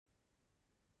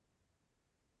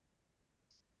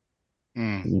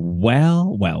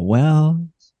Well.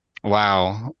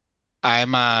 Wow.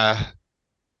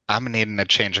 I'm needing a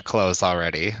change of clothes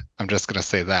already. I'm just gonna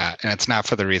say that. And it's not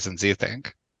for the reasons you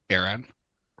think, Aaron.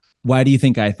 Why do you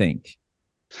think I think?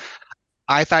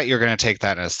 I thought you were gonna take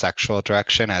that in a sexual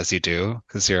direction as you do,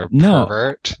 because you're a No,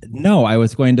 pervert. no, I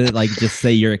was going to like just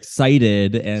say you're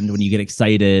excited, and when you get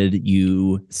excited,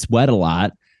 you sweat a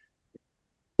lot,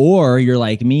 or you're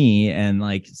like me, and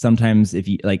like sometimes if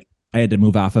you like, I had to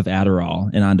move off of Adderall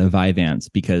and onto Vyvanse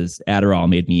because Adderall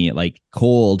made me like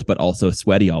cold but also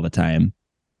sweaty all the time.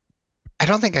 I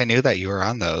don't think I knew that you were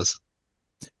on those.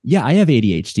 Yeah, I have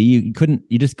ADHD.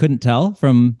 You just couldn't tell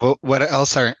from What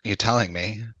else aren't you telling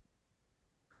me?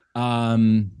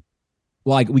 um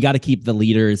well, like we got to keep the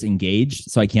leaders engaged,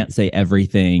 so I can't say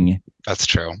everything That's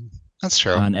true. That's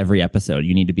true. on every episode.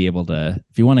 You need to be able to,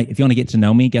 if you want to get to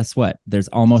know me, guess what? There's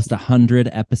almost 100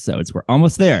 episodes. We're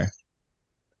almost there.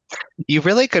 You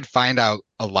really could find out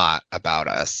a lot about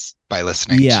us by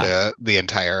listening Yeah, to the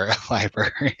entire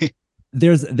library.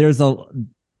 there's a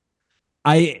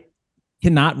I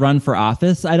cannot run for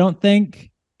office, I don't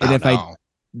think. And Oh if I no.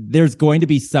 there's going to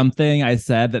be something I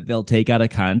said that they'll take out of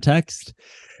context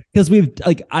because we've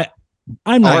like I'm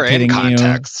Or not in kidding you.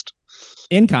 context.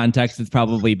 In context, it's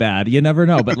probably bad. You never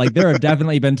know. But like there have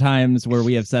definitely been times where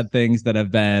we have said things that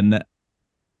have been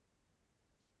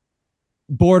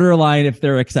borderline if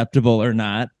they're acceptable or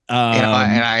not. And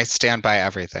I stand by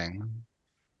everything.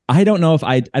 I don't know if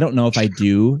I do. I don't know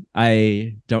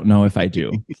if I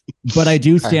do. But I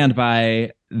do Okay. stand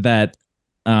by that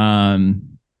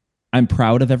I'm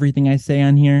proud of everything I say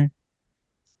on here.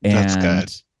 That's And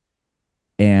good.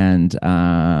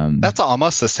 and That's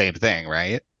almost the same thing,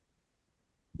 right?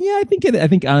 yeah, I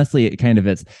think honestly it kind of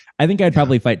is. I think I'd Yeah.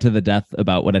 probably fight to the death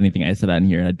about what anything I said on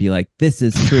here. I'd be like, this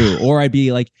is true. Or I'd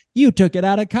be like, you took it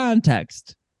out of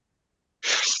context.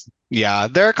 Yeah,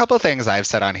 there are a couple of things I've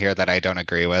said on here that I don't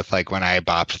agree with, like when I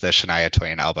bopped the Shania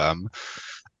Twain album.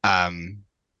 Um,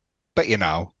 but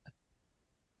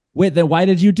Wait, then why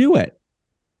did you do it?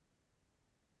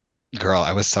 girl,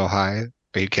 I was so high.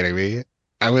 Are you kidding me?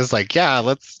 I was like, yeah,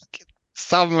 let's.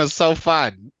 Some was so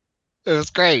fun. It was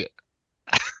great.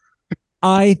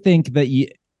 I think that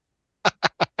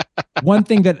one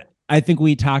thing that I think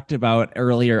we talked about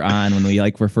earlier on when we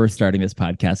like were first starting this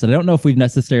podcast, and I don't know if we've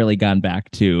necessarily gone back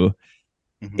to,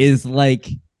 Mhm. is like,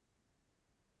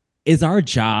 is our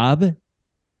job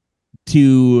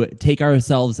to take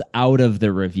ourselves out of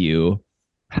the review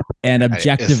and Is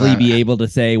objectively be that, able to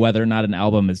say whether or not an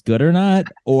album is good or not,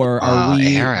 or are we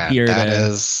Ehren, here to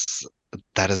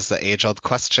that is the age-old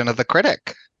question of the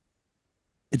critic.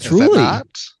 Is it truly? not?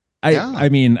 Yeah. I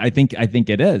mean, I think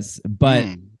it is, but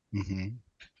Hmm.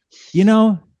 you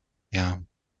know, Yeah.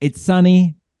 it's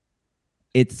sunny,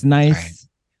 it's Right. nice,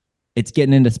 it's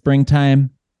getting into springtime,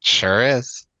 Sure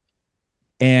is.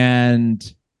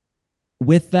 and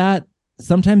with that,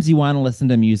 sometimes you want to listen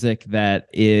to music that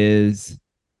is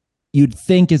you'd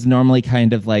think is normally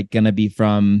kind of like going to be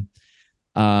from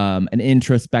an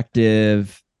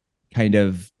introspective kind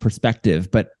of perspective,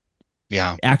 but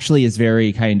Yeah. actually is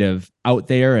very kind of out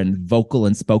there and vocal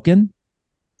and spoken.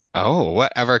 Oh,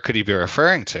 whatever could you be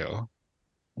referring to?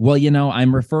 Well,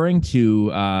 I'm referring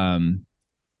to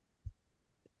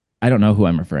I don't know who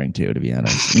I'm referring to be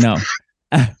honest. No.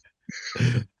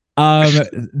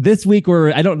 This week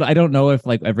I don't know if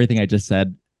like everything I just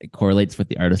said correlates with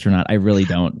the artist or not. I really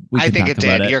don't. We I can think talk it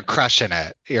about did. it. You're crushing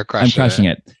it. You're I'm crushing crushing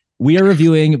it. it. We are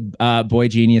reviewing Boy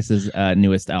Genius's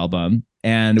newest album,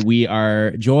 and we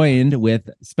are joined with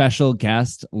special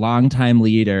guest, longtime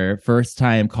leader, first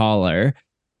time caller,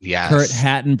 Kurt Yes.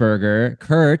 Hattenberger.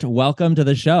 Kurt, welcome to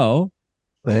the show.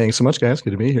 Thanks so much, guys.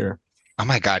 Good to be here. Oh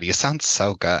my God, you sound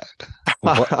so good.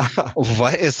 What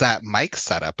what is that mic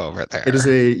setup over It is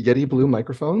there? a Yeti Blue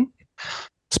microphone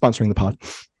sponsoring the pod.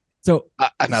 So,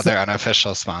 Another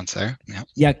unofficial sponsor. Yeah.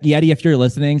 yeah, Yeti, if you're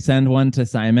listening, send one to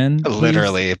Simon, please.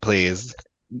 Literally, please.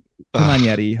 Come on, Ugh.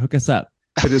 Yeti, hook us up.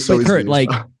 It is so But easy to Kurt, use. like,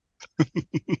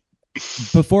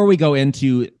 before we go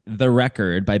into the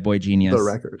record by Boy The Genius,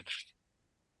 record.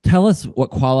 tell us what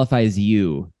qualifies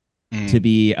you to Mm,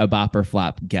 be a bop or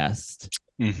flop guest.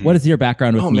 mhm, What is your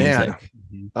background with Oh man. music?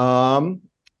 mhm.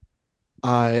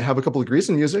 I have a couple of degrees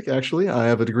in music, actually. I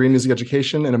have a degree in music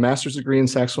education and a master's degree in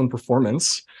saxophone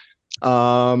performance.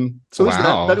 So that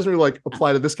Wow. doesn't really like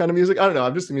apply to this kind of music. I don't know.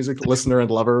 I'm just a music listener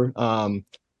and lover. I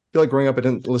feel like growing up, I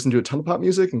didn't listen to a ton of pop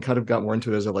music and kind of got more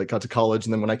into it as I like got to college.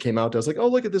 And then when I came out, I was like, oh,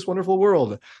 look at this wonderful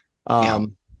world. Yeah.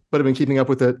 But I've been keeping up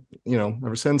with it,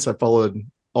 ever since. I followed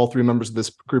all three members of this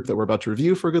group that we're about to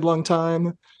review for a good long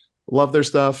time. Love their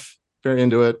stuff. Very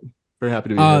into it. Very happy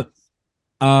to be Uh,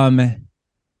 here. um,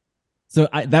 So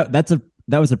that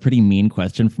was a pretty mean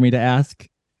question for me to ask.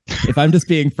 If I'm just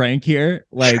being frank here,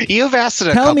 like you've asked it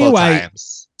a couple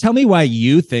times. Tell me why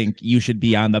you think you should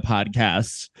be on the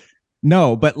podcast.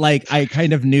 No, but like I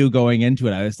kind of knew going into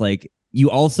it. I was like, you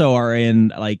also are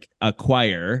in like a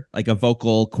choir, like a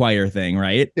vocal choir thing,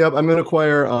 right? Yep, I'm in a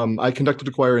choir. I conducted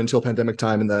a choir until pandemic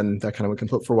time, and then that kind of went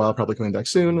kaput for a while, probably coming back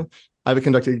soon. I have a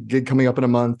conducted gig coming up in a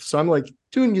month. So I'm like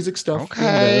doing music stuff.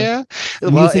 Okay.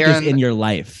 Well, music is in your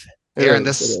life. Ehren,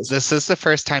 this is the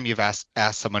first time you've asked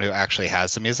someone who actually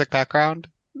has a music background.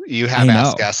 You have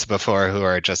asked guests before who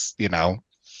are just,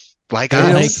 like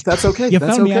us. That's okay. You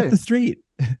that's found me okay. off the street.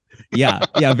 Yeah,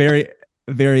 very,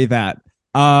 very that.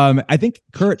 I think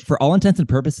Kurt, for all intents and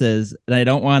purposes, and I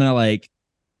don't want to like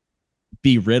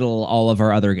belittle all of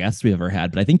our other guests we've ever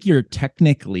had, but I think you're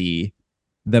technically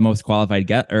the most qualified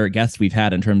guest we've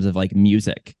had in terms of like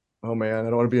music. Oh man, I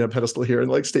don't want to be on a pedestal here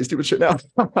and like say stupid shit now.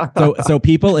 So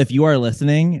people, if you are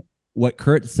listening, what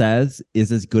Kurt says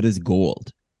is as good as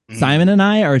gold. Simon and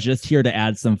I are just here to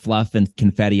add some fluff and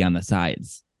confetti on the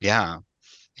sides. Yeah.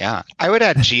 I would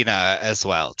add Gina as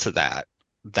well to that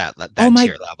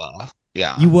tier level.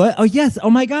 Yeah. You would? Oh yes. Oh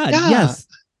my God. Yeah. Yes.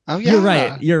 Oh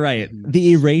yeah. You're right.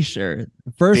 The erasure.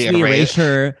 First the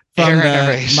erasure from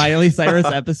the Miley Cyrus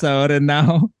episode, and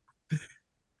now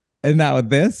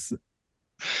this.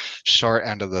 Short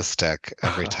end of the stick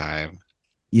every time.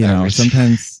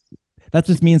 Sometimes that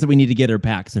just means that we need to get her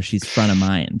back so she's front of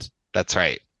mind. That's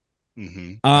right.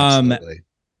 Absolutely.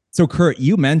 So Kurt,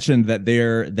 you mentioned that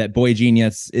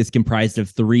boygenius is comprised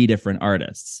of 3 different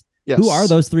artists. Yes. Who are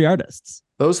those 3 artists?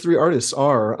 Those 3 artists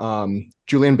are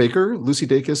Julian Baker, Lucy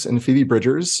Dacus, and Phoebe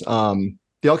Bridgers.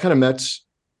 They all kind of met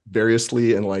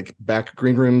variously in like back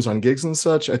green rooms on gigs and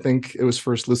such. I think it was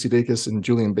first Lucy Dacus and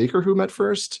Julian Baker who met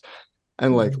first.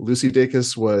 And like Lucy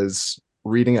Dacus was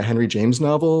reading a Henry James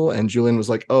novel, and Julian was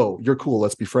like, "Oh, you're cool.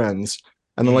 Let's be friends."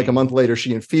 And then like a month later,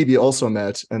 she and Phoebe also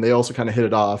met, and they also kind of hit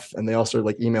it off, and they all started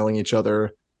like emailing each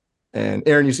other. And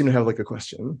Ehren, you seem to have like a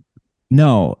question.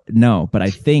 No, but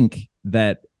I think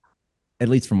that, at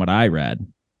least from what I read,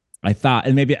 I thought,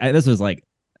 and maybe this was like,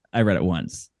 I read it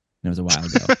once, and it was a while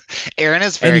ago. Ehren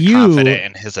is very confident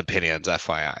in his opinions,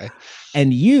 FYI.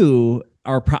 And you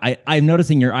are, I'm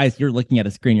noticing your eyes. You're looking at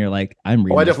a screen. You're like, I'm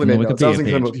reading. Oh, I definitely made notes. I wasn't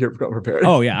going to here prepared.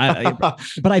 Oh yeah,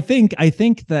 but I think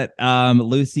that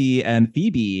Lucy and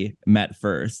Phoebe met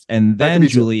first, and then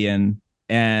Julian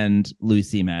and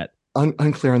Lucy met.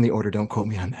 Unclear on the order. Don't quote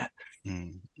me on that.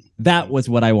 That was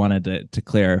what I wanted to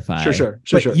clarify. Sure.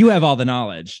 You have all the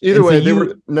knowledge. Either way, they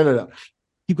were no.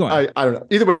 Keep going. I don't know.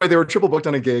 Either way, they were triple booked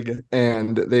on a gig,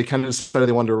 and they kind of decided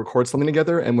they wanted to record something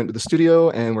together, and went to the studio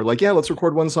and were like, "Yeah, let's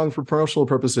record one song for promotional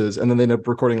purposes." And then they ended up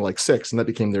recording like 6, and that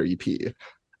became their EP.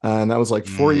 And that was like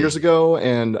 4 years ago.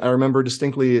 And I remember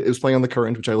distinctly it was playing on The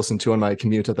Current, which I listened to on my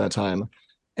commute at that time.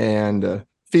 And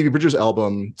Phoebe Bridgers'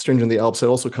 album, Stranger in the Alps, had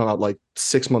also come out like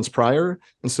 6 months prior.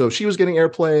 And so she was getting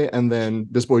airplay, and then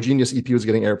this boygenius EP was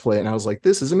getting airplay. And I was like,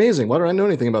 this is amazing. Why don't I know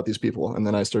anything about these people? And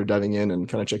then I started diving in and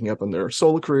kind of checking up on their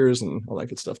solo careers and all that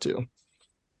good stuff too.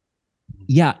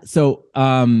 Yeah. So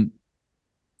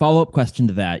follow-up question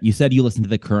to that. You said you listened to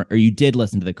The Current, or you did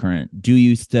listen to The Current. Do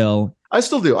you still? I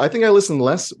still do. I think I listen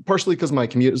less, partially because my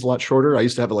commute is a lot shorter. I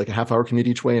used to have like a half-hour commute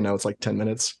each way, and now it's like 10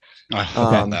 minutes.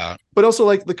 But also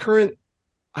like The Current,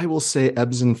 I will say,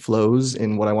 ebbs and flows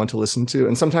in what I want to listen to.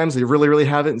 And sometimes they really, really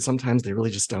have it, and sometimes they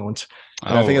really just don't.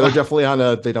 And I think they're definitely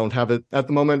they don't have it at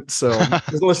the moment. So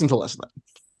just listen to less of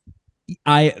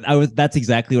that. That's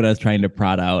exactly what I was trying to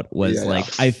prod out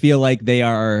I feel like they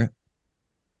are,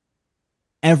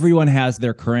 everyone has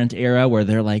their current era where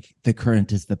they're like, the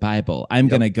current is the Bible. I'm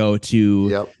going to go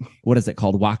to, what is it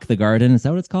called? Walk the Garden. Is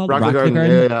that what it's called? Rock the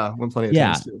Garden. Yeah. Went plenty of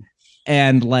times too.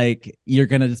 And like, you're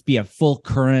going to just be a full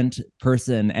current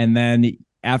person. And then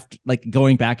after like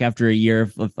going back after a year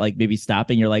of like maybe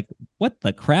stopping, you're like, what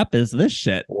the crap is this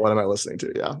shit? What am I listening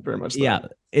to? Yeah, very much. Yeah,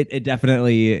 it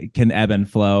definitely can ebb and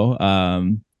flow.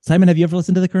 Simon, have you ever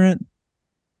listened to The Current?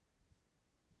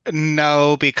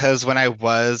 No, because when I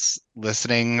was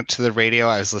listening to the radio,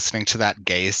 I was listening to that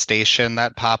gay station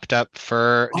that popped up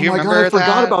for. Do you remember that? I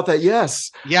forgot about that.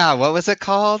 Yes. Yeah. What was it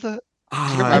called?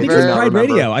 I think it was Pride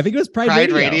Radio. I think it was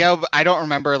Pride Radio. I don't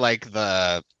remember like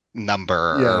the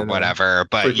number or whatever,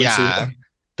 but frequency.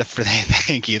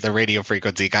 Thank you. The radio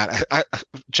frequency got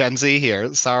Gen Z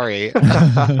here. Sorry.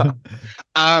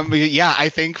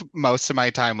 I think most of my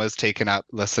time was taken up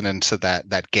listening to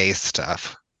that gay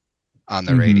stuff on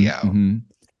the radio. Mm-hmm.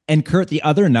 And Kurt, the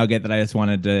other nugget that I just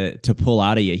wanted to pull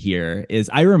out of you here is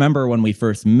I remember when we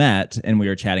first met and we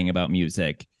were chatting about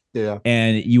music. Yeah.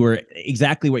 And you were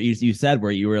exactly what you said,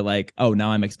 where you were like, oh,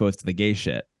 now I'm exposed to the gay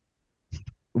shit.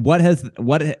 what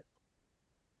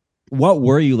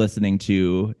were you listening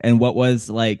to, and what was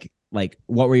like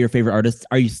what were your favorite artists?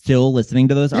 Are you still listening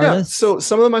to those artists? So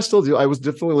some of them I still do. I was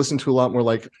definitely listening to a lot more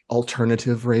like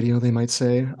alternative radio, they might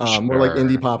say, more like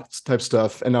indie pop type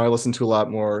stuff. And now I listen to a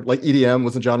lot more like EDM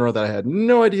was a genre that I had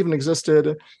no idea even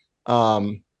existed.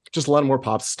 Just a lot more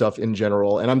pop stuff in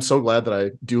general. And I'm so glad that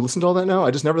I do listen to all that now.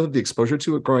 I just never had the exposure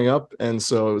to it growing up. And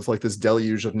so it's like this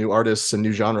deluge of new artists and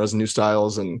new genres and new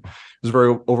styles. And it was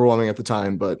very overwhelming at the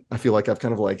time. But I feel like I've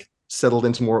kind of like settled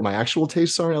into more what my actual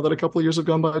tastes are now that a couple of years have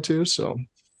gone by too. So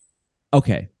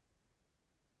okay.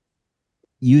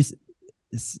 You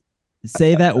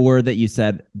say that word that you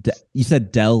said. You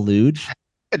said deluge.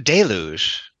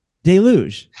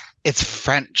 Deluge. It's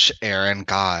French, Ehren.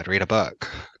 God, read a book.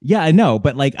 Yeah, I know,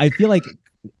 but like I feel like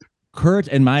Kurt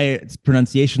and my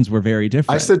pronunciations were very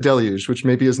different. I said deluge, which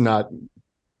maybe is not correct.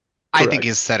 I think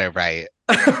you said it right.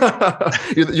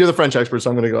 You're the French expert,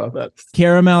 so I'm going to go off that.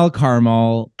 Caramel.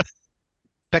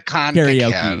 Pecan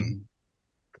karaoke. Pecan.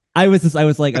 I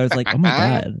was like, oh my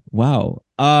God, wow.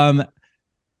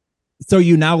 So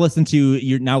you're now listening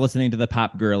to the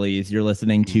pop girlies. You're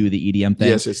listening to the EDM thing.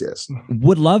 Yes.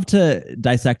 Would love to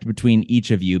dissect between each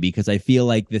of you because I feel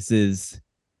like this is.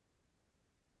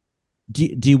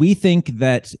 Do we think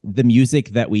that the music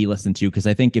that we listen to? Because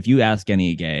I think if you ask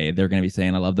any gay, they're going to be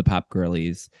saying, "I love the pop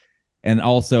girlies," and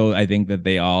also I think that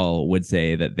they all would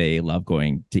say that they love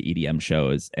going to EDM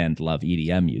shows and love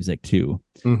EDM music too.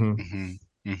 Mm-hmm. Mm-hmm.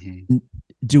 Mm-hmm.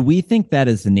 Do we think that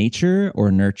is nature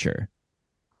or nurture?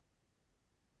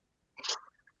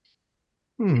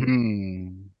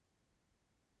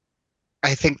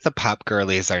 I think the pop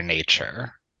girlies are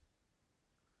nature.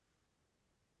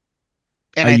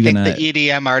 And I think the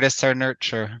EDM artists are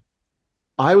nurture.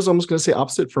 I was almost going to say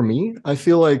opposite for me. I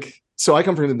feel like, so I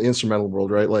come from the instrumental world,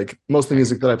 right? Like most of the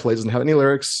music that I play doesn't have any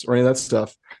lyrics or any of that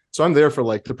stuff. So I'm there for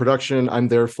like the production. I'm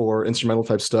there for instrumental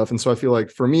type stuff. And so I feel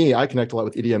like for me, I connect a lot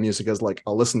with EDM music as like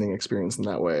a listening experience in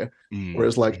that way.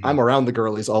 Whereas like I'm around the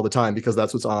girlies all the time because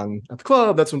that's what's on at the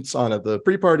club. That's what's on at the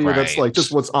pre-party. Right. That's like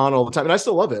just what's on all the time. And I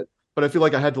still love it. But I feel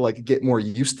like I had to like get more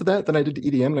used to that than I did to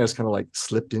EDM. And I just kind of like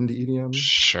slipped into EDM.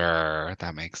 Sure.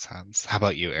 That makes sense. How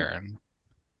about you, Ehren?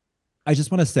 I just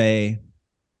want to say,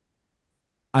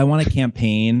 I want to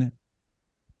campaign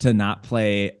to not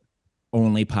play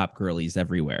only pop girlies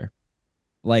everywhere.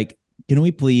 Like, can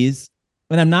we please?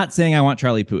 And I'm not saying I want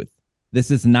Charlie Puth. This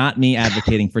is not me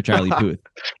advocating for Charlie Puth.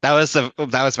 That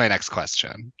was my next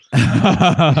question.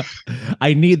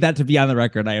 I need that to be on the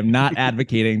record. I am not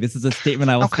advocating. This is a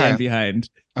statement I will stand behind.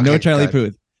 Okay, no Charlie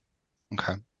Puth.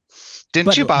 Okay.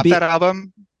 Didn't you bought that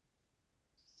album?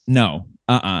 No.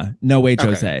 No way,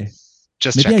 Jose.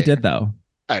 Just maybe checking. I did though.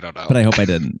 I don't know. But I hope I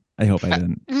didn't.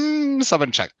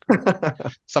 Someone check.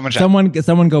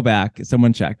 Someone go back.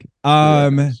 Someone check.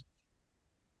 What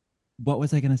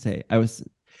was I gonna say?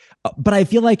 But I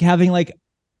feel like having like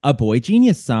a Boy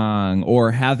Genius song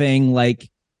or having like,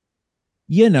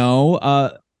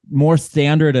 more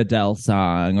standard Adele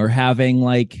song or having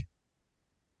like,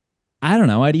 I don't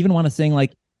know. I'd even want to sing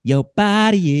like "Your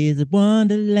Body Is a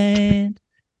Wonderland."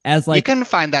 As like you can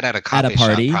find that at a coffee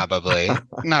party shop, probably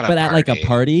not. But at like a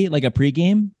party, like a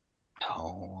pregame.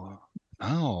 No.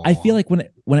 I feel like when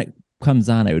it comes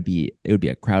on, it would be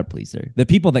a crowd pleaser. The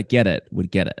people that get it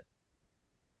would get it.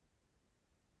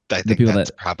 I think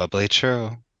that's probably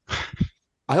true.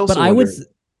 I also. But I was.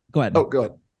 Go ahead. Oh, go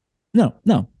ahead.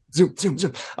 No. Zoom.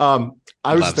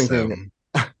 I was just thinking.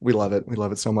 We love it. We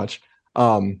love it so much.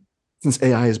 Since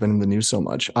AI has been in the news so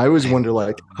much, I always wonder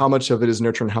like how much of it is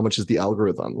nurture and how much is the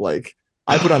algorithm. Like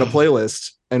I put on a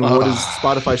playlist and what is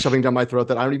Spotify shoving down my throat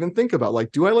that I don't even think about?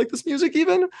 Like, do I like this music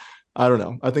even? I don't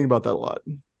know. I think about that a lot.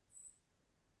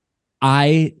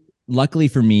 Luckily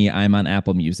for me, I'm on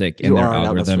Apple Music and their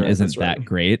algorithm isn't that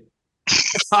great.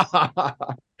 That.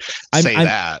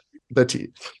 The tea.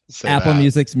 Apple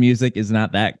Music's music is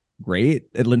not that great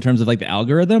in terms of like the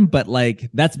algorithm, but like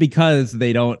that's because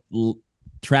they don't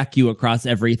track you across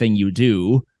everything you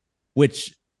do,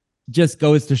 which just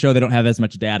goes to show they don't have as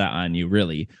much data on you,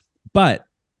 really. But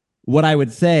what I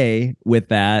would say with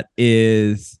that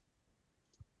is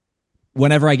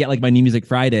whenever I get like my New Music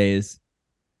Fridays,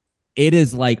 it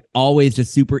is like always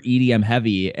just super EDM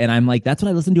heavy. And I'm like, that's what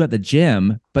I listen to at the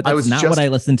gym, but that's not what I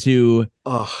listen to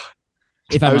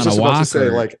if I'm on a walk.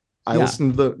 I listen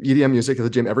to the EDM music at the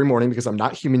gym every morning because I'm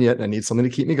not human yet and I need something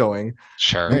to keep me going.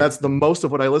 Sure. And that's the most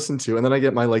of what I listen to. And then I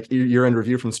get my like year-end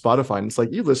review from Spotify and it's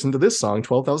like, you listened to this song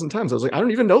 12,000 times. I was like, I don't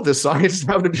even know this song. I just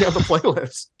happen to be on the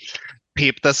playlist.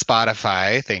 Peep the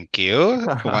Spotify. Thank you.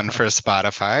 One for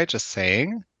Spotify. Just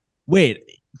saying. Wait,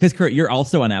 because Kurt, you're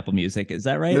also on Apple Music, is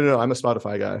that right? No, I'm a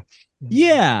Spotify guy.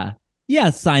 Yeah. Yeah,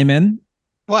 Simon.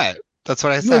 What? That's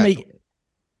what I said.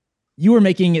 You were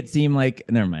making it seem like,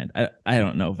 never mind. I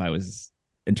don't know if I was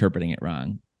interpreting it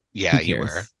wrong. Yeah, you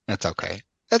were. That's okay.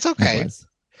 That's okay.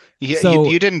 Yeah, so,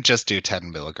 you didn't just do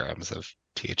 10 milligrams of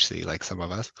THC like some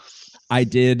of us. I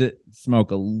did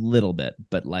smoke a little bit,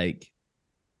 but like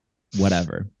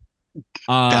whatever.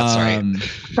 That's right.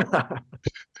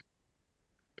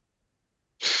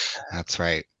 That's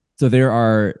right. So there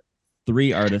are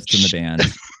 3 artists in the band.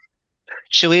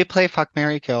 Should we play Fuck,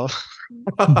 Marry, Kill?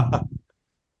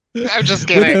 I'm just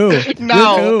kidding.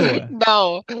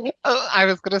 No. I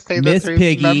was gonna say Miss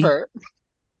Piggy, member.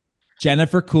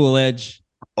 Jennifer Coolidge,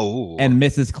 and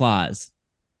Mrs. Claus.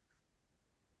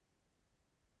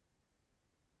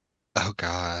 Oh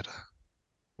God.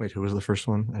 Wait, who was the first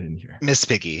one? I didn't hear. Miss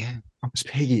Piggy. Oh, Miss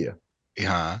Piggy.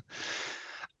 Yeah.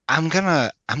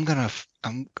 Nope.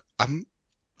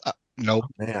 Oh,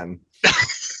 man.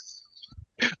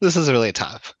 This is really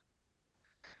tough.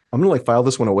 I'm gonna like file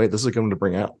this one away. This is going to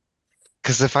bring out.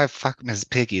 Because if I fuck Miss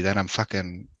Piggy, then I'm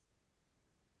fucking,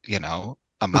 I'm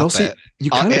up also,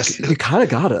 you kind of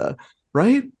gotta,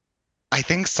 right? I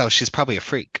think so. She's probably a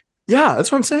freak. Yeah,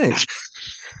 that's what I'm saying.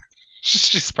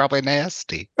 She's probably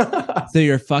nasty. So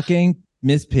you're fucking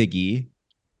Miss Piggy.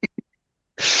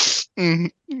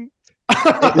 Mm-hmm.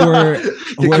 Or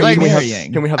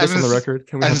can we have this on the record?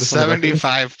 Can we have this on the record?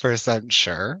 75%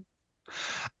 sure.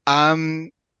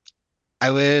 I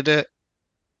would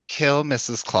kill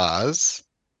Mrs. Claus.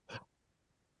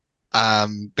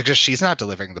 Because she's not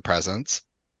delivering the presents.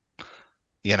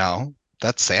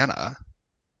 That's Santa.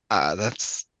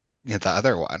 That's the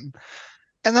other one.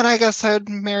 And then I guess I'd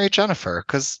marry Jennifer,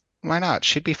 because why not?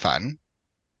 She'd be fun.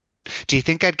 Do you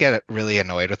think I'd get really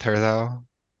annoyed with her, though?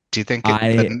 Do you think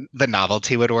the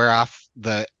novelty would wear off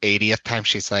the 80th time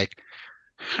she's like,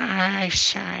 hi,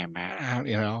 Simon,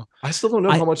 I still don't know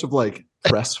how much of like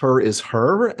press her is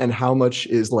her and how much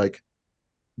is like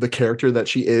the character that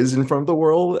she is in front of the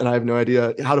world. And I have no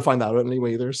idea how to find that out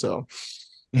anyway either. So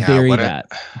yeah,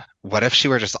 what if she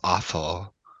were just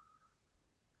awful?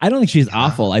 I don't think she's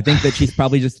awful. I think that she's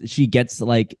probably she gets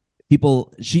like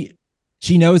people, she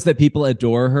knows that people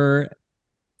adore her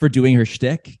for doing her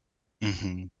shtick.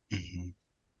 Mm-hmm. Mm-hmm.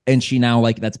 And she now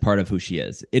like that's part of who she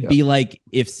is. It'd be like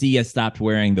if Sia stopped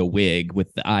wearing the wig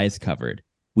with the eyes covered.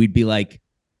 We'd be like,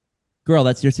 girl,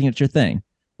 that's your signature thing.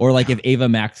 Or like if Ava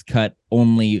Max cut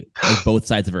only like both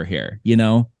sides of her hair,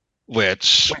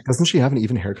 Which doesn't she have an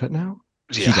even haircut now?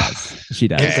 Yeah. She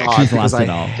does. God, she's lost it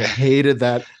all. I hated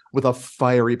that with a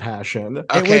fiery passion.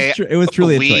 Okay, it was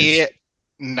truly a choice.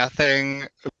 Nothing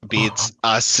beats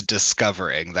us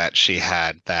discovering that she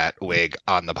had that wig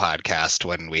on the podcast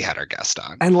when we had our guest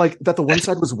on. And like that the one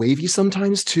side was wavy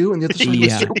sometimes too, and the other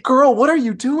side was girl, what are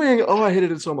you doing? Oh, I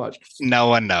hated it so much. No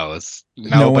one knows.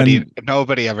 Nobody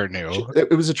ever knew.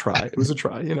 It was a try. It's the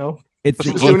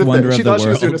eighth wonder of the world. She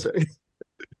was doing a thing.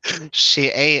 She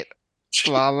ate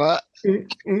lava.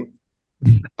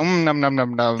 Nom nom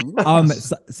nom nom.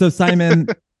 So Simon,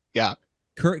 yeah.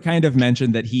 Kurt kind of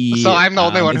mentioned that he. So I'm the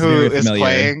only one who is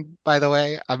playing. By the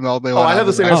way, I'm the only one. I have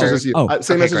the same answers as you.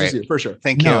 Same answers as you for sure.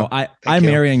 Thank you. I'm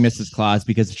marrying Mrs. Claus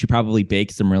because she probably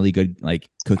bakes some really good like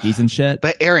cookies and shit.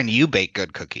 But Ehren, you bake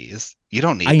good cookies. You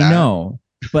don't need. I know,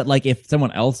 but like if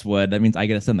someone else would, that means I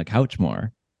get to sit on the couch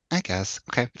more. I guess.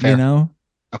 Okay. Fair.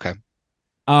 Okay.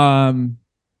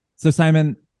 So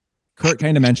Simon, Kurt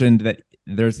kind of mentioned that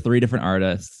there's 3 different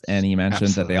artists, and he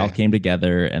mentioned that they all came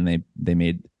together and they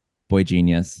made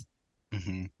boygenius.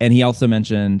 Mm-hmm. And he also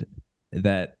mentioned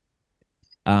that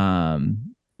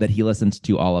that he listened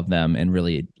to all of them and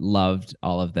really loved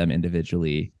all of them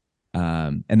individually.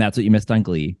 And that's what you missed on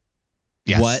Glee.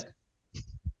 Yes.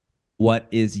 What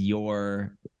is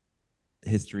your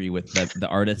history with the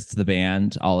artists, the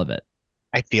band, all of it?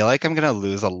 I feel like I'm gonna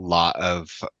lose a lot of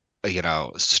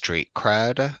street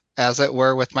cred, as it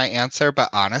were, with my answer, but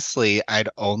honestly, I'd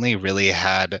only really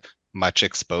had much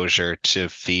exposure to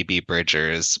Phoebe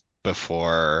Bridgers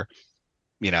before,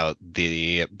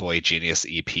 the boygenius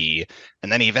EP.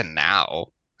 And then even now,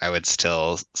 I would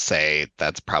still say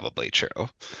that's probably true.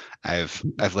 I've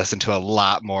listened to a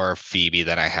lot more Phoebe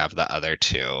than I have the other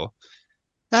 2.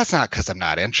 That's not because I'm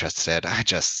not interested. I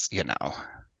just,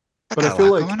 but I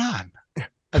feel like going on.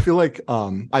 I feel like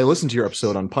I listened to your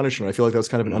episode on Punisher, and I feel like that was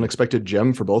kind of an unexpected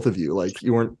gem for both of you. Like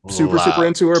you weren't super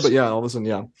into her, but all of a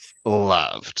sudden,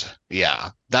 loved. Yeah,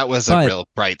 that was a real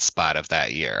bright spot of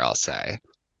that year, I'll say.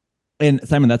 And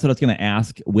Simon, that's what I was going to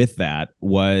ask. With that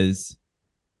was,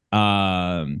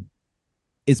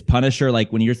 is Punisher,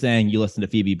 like when you're saying you listen to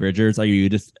Phoebe Bridgers, are you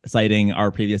just citing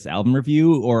our previous album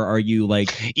review, or are you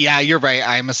like, Yeah, you're right.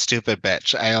 I'm a stupid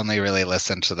bitch. I only really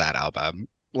listened to that album.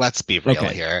 Let's be real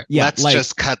okay, here. yeah, Let's like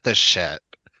just cut the shit.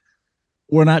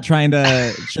 we're not trying to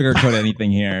sugarcoat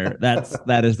anything here.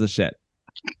 That is the shit.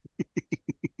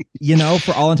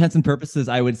 For all intents and purposes,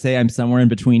 I would say I'm somewhere in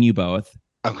between you both.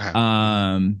 Okay.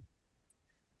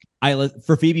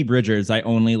 For Phoebe Bridgers, I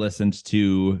only listened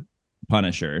to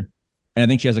Punisher, and I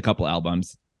think she has a couple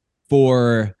albums.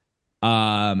 For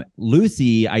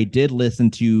Lucy, I did listen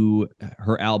to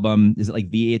her album. Is it like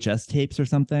VHS tapes or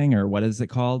something, or what is it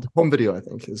called? Home Video, I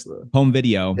think, is the Home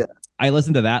Video. Yeah. I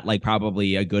listened to that like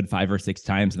probably a good 5 or 6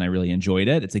 times, and I really enjoyed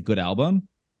it. It's a good album.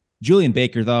 Julian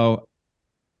Baker, though,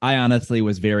 I honestly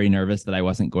was very nervous that I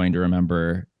wasn't going to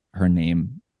remember her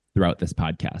name throughout this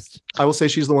podcast. I will say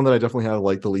she's the one that I definitely have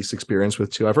like the least experience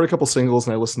with too. I've heard a couple singles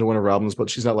and I listened to one of her albums,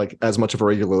 but she's not like as much of a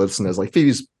regular listen as like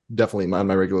Phoebe's definitely on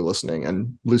my regular listening,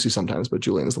 and Lucy sometimes, but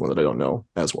Julian is the one that I don't know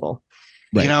as well.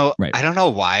 Right, right. I don't know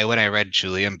why when I read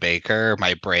Julian Baker,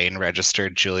 my brain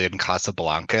registered Julian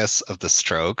Casablancas of the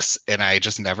Strokes, and I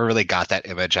just never really got that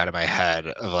image out of my head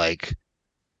of like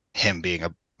him being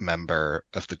a member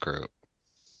of the group.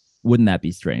 Wouldn't that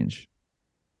be strange?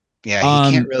 Yeah,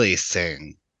 he can't really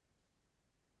sing.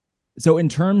 So in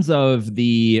terms of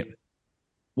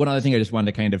one other thing I just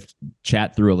wanted to kind of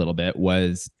chat through a little bit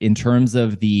was in terms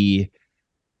of the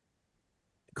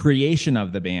creation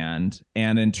of the band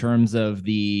and in terms of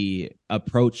the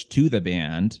approach to the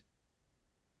band.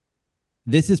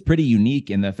 This is pretty unique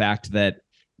in the fact that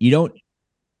you don't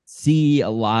see a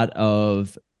lot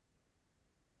of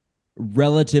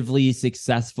relatively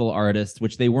successful artists,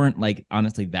 which they weren't like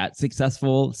honestly that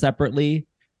successful separately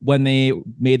when they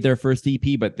made their first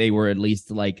EP, but they were at least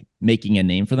like making a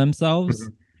name for themselves.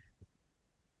 Mm-hmm.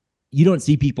 You don't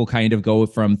see people kind of go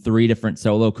from 3 different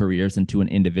solo careers into an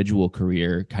individual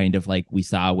career, kind of like we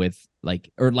saw with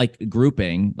like, or like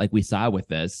grouping, like we saw with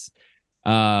this.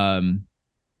 What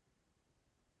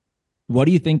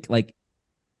do you think? Like,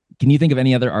 can you think of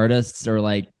any other artists or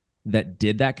like that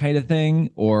did that kind of thing?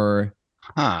 Or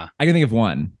I can think of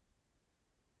one.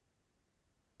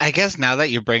 I guess now that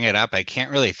you bring it up, I can't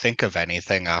really think of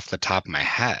anything off the top of my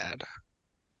head.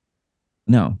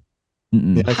 No.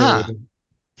 Yeah,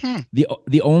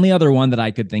 The only other one that I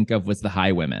could think of was the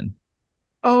Highwomen.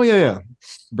 Oh yeah.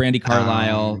 Brandi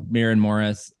Carlile, Maren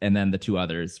Morris, and then the 2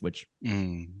 others, which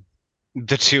the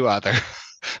 2 other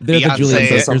they're the Julian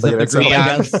Bakers of the group, I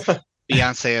guess.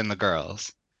 Beyonce and the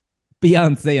girls.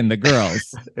 Beyonce and the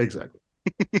girls. Exactly.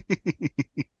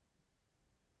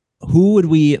 Who would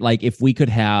we like if we could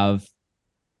have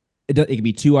it could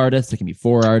be 2 artists, it can be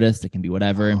 4 artists, it can be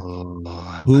whatever.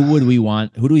 Who would we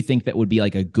want? Who do we think that would be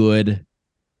like a good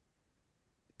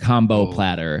combo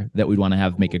platter that we'd want to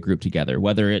have make a group together,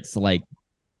 whether it's like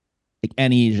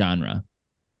any genre?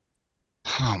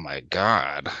 Oh my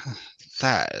God.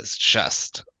 That is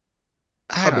just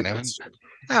I don't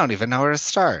even know where to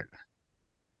start.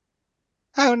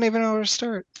 I don't even know where to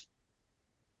start.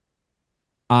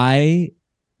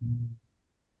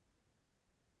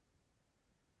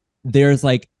 There's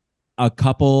like a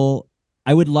couple.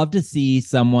 I would love to see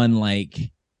someone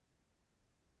like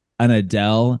an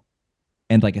Adele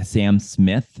and like a Sam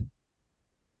Smith.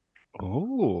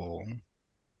 Oh.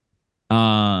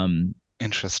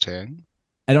 Interesting.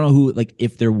 I don't know who, like,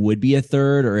 if there would be a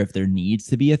third or if there needs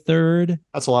to be a third.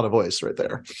 That's a lot of voice right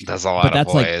there. That's a lot of voice. But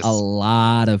that's like a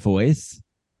lot of voice.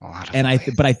 And I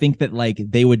think that like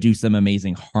they would do some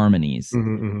amazing harmonies.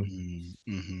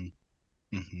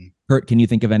 Kurt, can you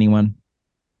think of anyone?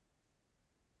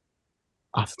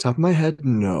 Off the top of my head,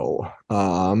 no.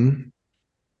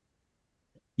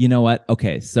 You know what?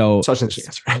 Okay, so such an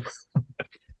interesting answer.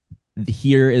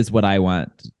 Here is what I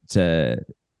want to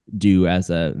do as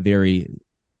a very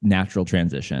natural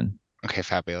transition. Okay,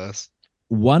 fabulous.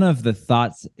 One of the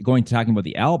thoughts talking about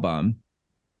the album,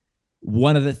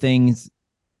 one of the things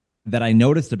that I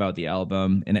noticed about the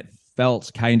album, and it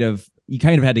felt you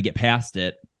kind of had to get past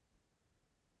it,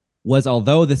 was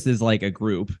although this is like a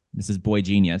group, this is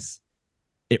boygenius,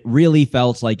 it really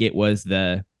felt like it was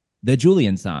the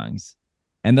Julian songs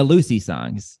and the Lucy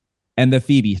songs and the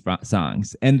Phoebe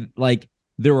songs. And like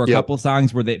there were a couple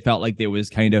songs where they felt like there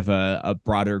was kind of a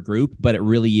broader group, but it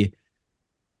really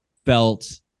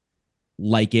felt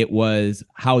like it was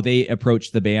how they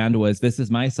approached the band was, this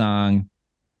is my song,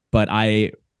 but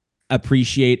I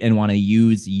appreciate and want to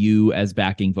use you as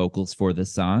backing vocals for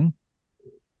this song.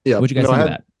 Yeah. What you guys think of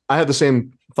that? I had the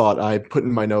same thought. I put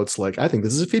in my notes, like, I think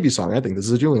this is a Phoebe song. I think this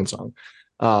is a Julian song.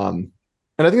 And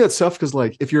I think that's tough because,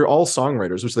 like, if you're all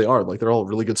songwriters, which they are, like, they're all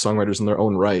really good songwriters in their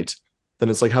own right, then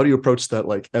it's like, how do you approach that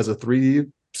like as a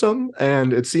threesome?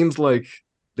 And it seems like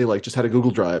they like just had a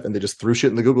Google Drive and they just threw shit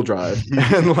in the Google Drive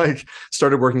and like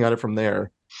started working on it from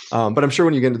there. But I'm sure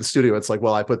when you get into the studio, it's like,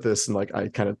 well, I put this and like I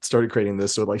kind of started creating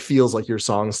this, so it like feels like your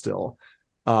song still.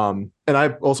 And I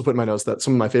also put in my notes that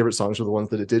some of my favorite songs were the ones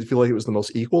that it did feel like it was the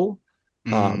most equal.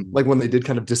 Like when they did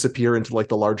kind of disappear into like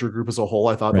the larger group as a whole,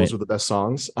 I thought those were the best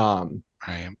songs.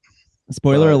 Right.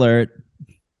 Spoiler alert.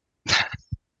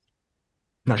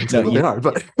 Not gonna tell what they are,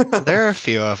 but there are a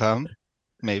few of them,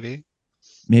 maybe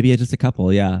just a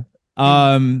couple. Yeah.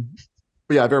 But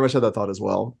yeah, I very much had that thought as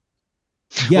well.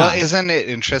 Yeah. Well, isn't it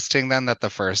interesting then that the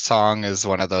first song is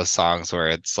one of those songs where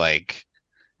it's like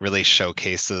really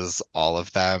showcases all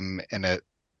of them in a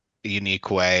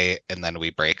unique way, and then we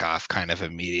break off kind of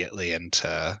immediately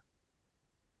into.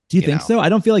 Do you think so? I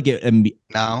don't feel like it.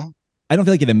 No, I don't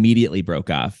feel like it immediately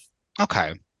broke off.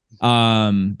 Okay.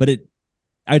 But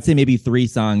I'd say maybe 3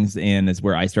 songs in is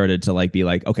where I started to like be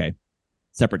like, okay,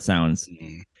 separate sounds.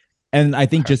 And I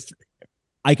think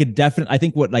I could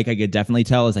definitely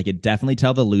tell is I could definitely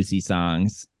tell the Lucy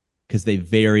songs because they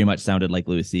very much sounded like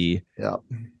Lucy. Yeah.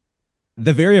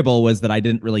 The variable was that I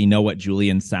didn't really know what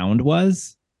Julian's sound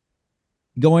was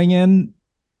going in.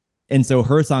 And so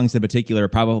her songs in particular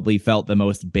probably felt the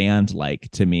most band-like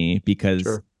to me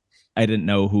because I didn't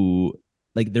know who,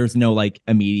 like, there's no like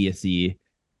immediacy.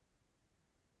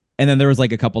 And then there was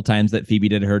like a couple times that Phoebe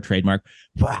did her trademark,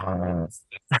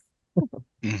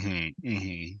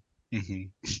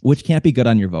 which can't be good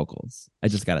on your vocals. I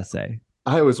just gotta say.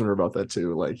 I always wonder about that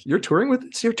too. Like, you're touring with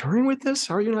this? You're touring with this?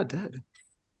 How are you not dead?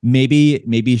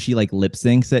 Maybe she like lip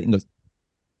syncs it and goes,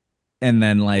 and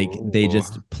then like they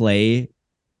just play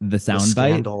the sound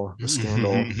bite. The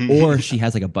scandal. Or she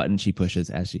has like a button she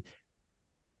pushes as she.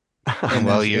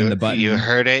 Well, you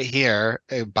heard it here,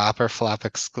 a Bop or Flop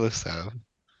exclusive.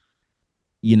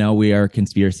 You know, we are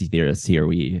conspiracy theorists here.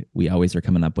 We always are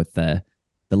coming up with the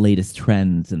latest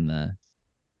trends and the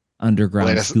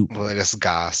underground scoop, latest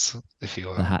goss, if you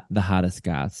will, the hottest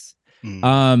goss.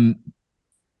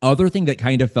 Other thing that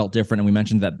kind of felt different, and we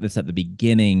mentioned that this at the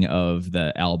beginning of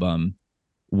the album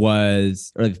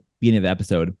was, or the beginning of the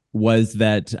episode, was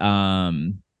that a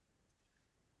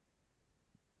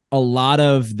lot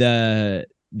of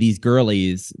these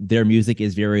girlies, their music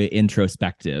is very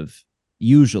introspective,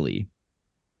 usually.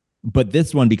 But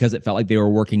this one, because it felt like they were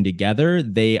working together,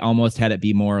 they almost had it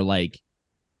be more like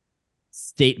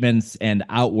statements and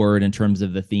outward in terms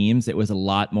of the themes. It was a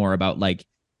lot more about like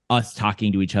us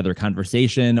talking to each other,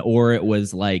 conversation, or it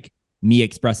was like me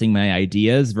expressing my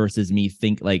ideas versus me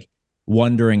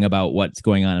wondering about what's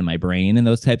going on in my brain and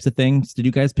those types of things. Did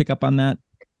you guys pick up on that?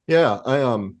 Yeah,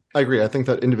 I agree. I think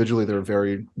that individually they're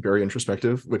very, very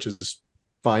introspective, which is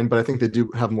fine. But I think they do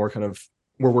have more kind of,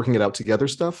 we're working it out together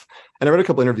stuff. And I read a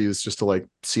couple interviews just to like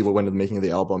see what went into the making of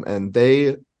the album, and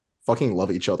they fucking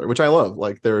love each other, which I love.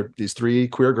 Like, they're these 3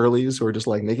 queer girlies who are just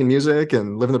like making music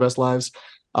and living their best lives.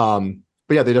 But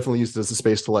yeah, they definitely used it as a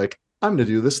space to like, I'm going to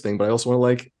do this thing, but I also want to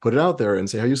like put it out there and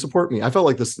say how you support me. I felt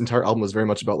like this entire album was very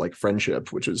much about like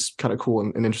friendship, which is kind of cool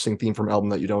and an interesting theme from an album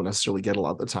that you don't necessarily get a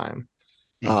lot of the time.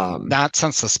 Not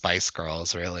since the Spice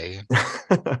Girls, really.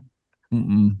 A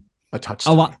touch.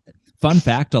 Fun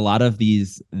fact: a lot of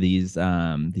these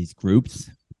groups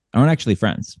aren't actually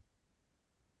friends.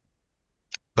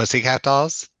 Pussycat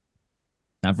Dolls,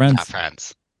 not friends. Not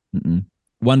friends.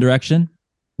 One Direction,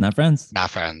 not friends.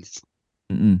 Not friends.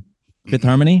 Fifth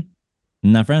Harmony,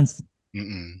 not friends.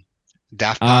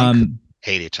 Daft Punk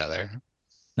hate each other.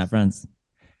 Not friends.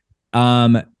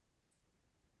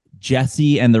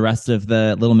 Jessie and the rest of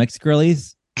the Little Mix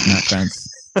girlies, not friends.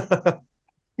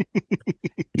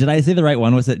 Did I say the right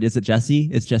one? Is it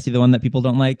Jessie? Is Jessie the one that people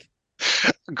don't like?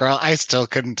 Girl, I still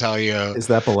couldn't tell you. Is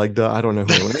that Belegda? I don't know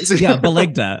who it is. Yeah,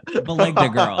 Belegda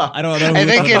girl. I don't know. I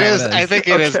think it is. I think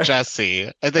it is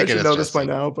Jessie. I think it is. Know this by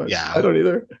now, but yeah, I don't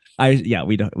either.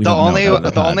 We don't.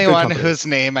 The only one whose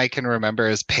name I can remember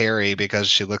is Perry because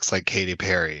she looks like Katy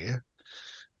Perry.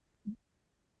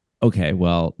 Okay,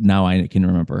 well, now I can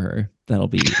remember her.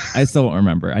 I still won't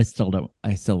remember. I still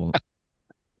won't.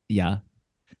 Yeah.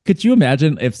 Could you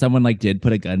imagine if someone like did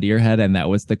put a gun to your head and that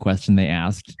was the question they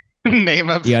asked?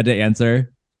 You had to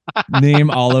answer.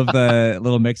 Name all of the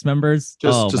Little Mix members.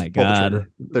 Just my God.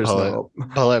 There's no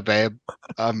bullet, babe.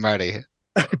 I'm ready.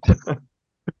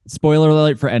 Spoiler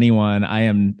alert for anyone. I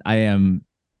am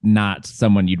not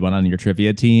someone you'd want on your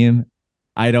trivia team.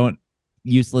 I don't.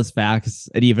 Useless facts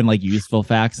and even like useful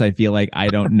facts, I feel like I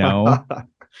don't know.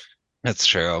 That's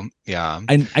true. Yeah.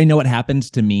 I know what happened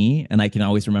to me and I can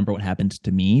always remember what happened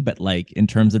to me, but like in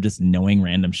terms of just knowing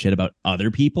random shit about other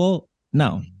people,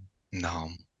 no.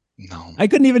 No. I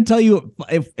couldn't even tell you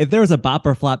if there was a bop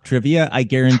or flop trivia. I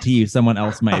guarantee you someone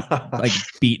else might like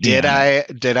beat me. Did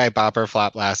I bop or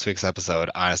flop last week's episode?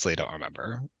 Honestly, don't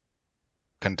remember.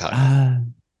 Couldn't tell you.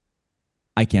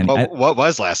 I can't. What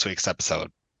was last week's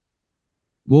episode?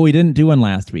 Well, we didn't do one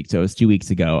last week, so it was 2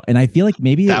 weeks ago, and I feel like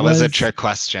maybe that was a trick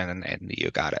question, and you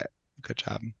got it. Good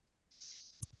job.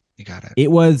 You got it.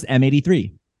 It was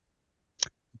M83.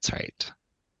 That's right.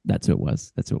 That's who it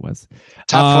was. That's who it was.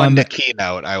 Tough one to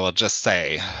keynote, I will just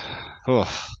say.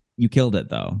 You killed it,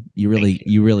 though. You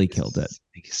really killed it.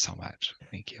 Thank you so much.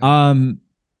 Thank you.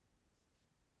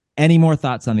 Any more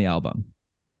thoughts on the album?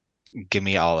 Give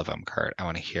me all of them, Kurt. I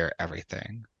want to hear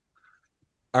everything.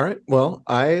 All right. Well,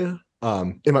 are we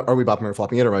bopping or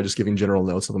flopping it, or am I just giving general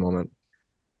notes at the moment?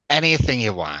 Anything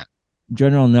you want.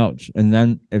 General notes, and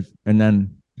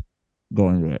then go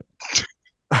into it.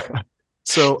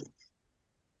 So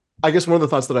I guess one of the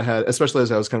thoughts that I had, especially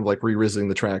as I was kind of like revisiting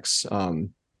the tracks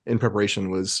in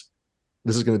preparation, was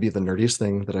this is going to be the nerdiest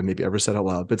thing that I maybe ever said out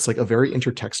loud, but it's like a very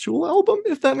intertextual album,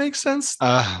 if that makes sense.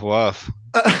 Woof.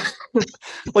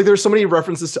 Like there's so many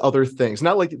references to other things,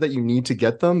 not like that you need to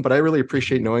get them, but I really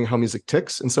appreciate knowing how music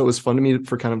ticks. And so it was fun to me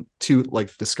for kind of to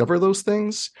like discover those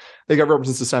things. They got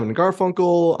references to Simon and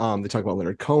Garfunkel. They talk about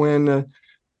Leonard Cohen.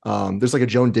 There's like a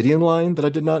Joan Didion line that I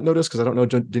did not notice because I don't know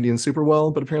Joan Didion super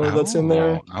well, but apparently that's in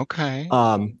there. Okay.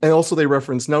 And also they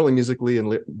reference not only musically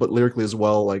but lyrically as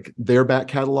well, like their back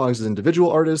catalogs as individual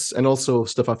artists, and also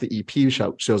stuff off the EP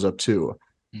shows up too.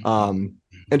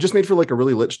 And just made for like a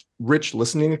really rich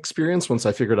listening experience once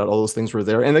I figured out all those things were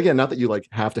there. And again, not that you like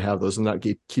have to have those and not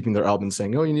keeping their album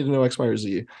saying, oh, you need to know X, Y, or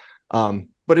Z. But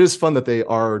it is fun that they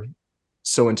are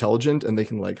so intelligent and they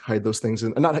can like hide those things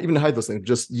and not even hide those things,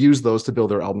 just use those to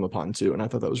build their album upon too. And I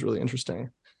thought that was really interesting.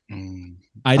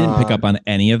 I didn't pick up on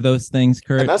any of those things,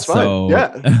 Kurt. And that's fine. So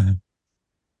yeah.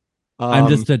 I'm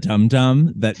just a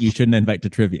dum-dum that you shouldn't invite to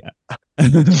trivia.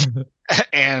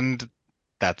 And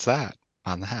that's that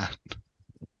on that.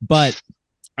 But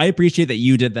I appreciate that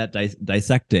you did that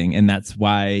dissecting, and that's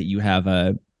why you have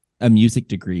a music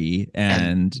degree,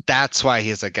 and that's why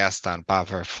he's a guest on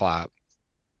Bop or Flop.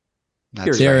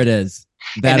 There it is.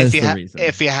 That is the reason.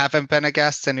 If you haven't been a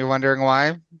guest and you're wondering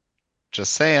why,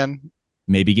 just saying.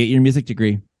 Maybe get your music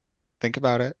degree. Think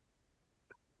about it.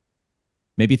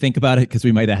 Maybe think about it because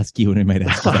we might ask you and we might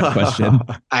ask you that question.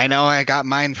 I know I got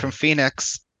mine from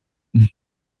Phoenix.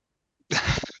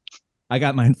 I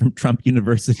got mine from Trump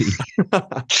University.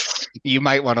 You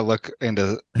might want to look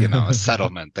into, a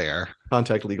settlement there.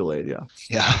 Contact legal aid, yeah.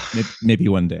 Yeah. Maybe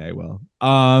one day I will.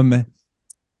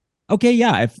 Okay,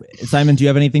 yeah. Simon, do you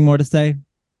have anything more to say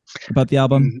about the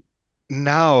album?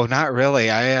 No, not really.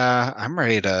 I'm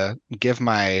ready to give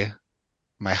my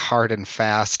hard and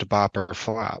fast bop or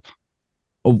flop.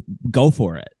 Oh, go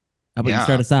for it. How about you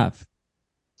start us off?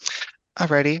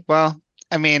 Alrighty. Well,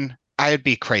 I mean, I'd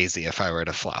be crazy if I were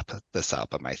to flop this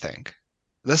album, I think.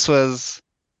 This was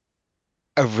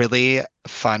a really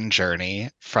fun journey,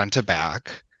 front to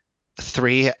back.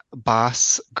 3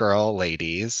 boss girl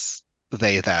ladies,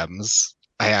 they, thems.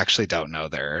 I actually don't know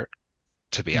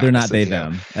to be honest. They're not they,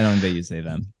 them. I don't think they use they,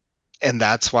 them. And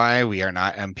that's why we are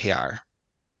not NPR.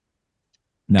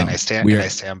 No. And I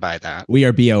stand by that. We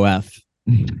are BOF.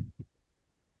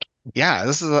 Yeah,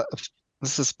 this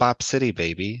is Bop City,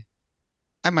 baby.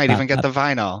 I might even get the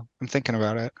vinyl. I'm thinking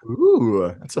about it.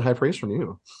 Ooh, that's a high praise from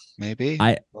you. Maybe.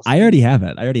 I already have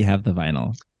it. I already have the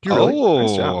vinyl. Really?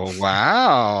 Nice,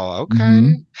 wow. Okay.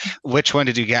 Mm-hmm. Which one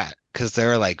did you get? Because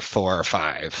there are like 4 or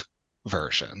 5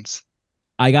 versions.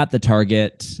 I got the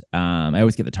Target. I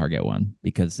always get the Target one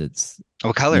because it's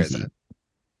what color easy. is it?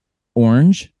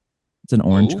 Orange. It's an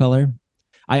orange color.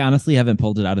 I honestly haven't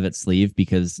pulled it out of its sleeve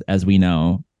because, as we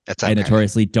know, I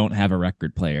notoriously don't have a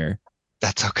record player.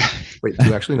 That's okay. Wait, do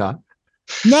you actually not?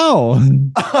 No.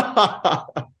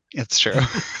 It's true.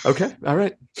 Okay. All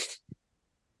right.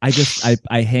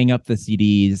 I hang up the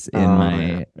CDs in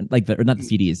my not the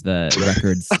CDs, the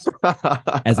records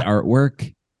as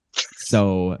artwork.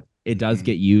 So it does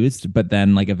get used, but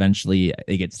then like eventually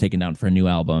it gets taken down for a new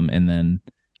album, and then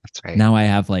that's right. Now I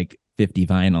have like 50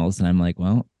 vinyls, and I'm like,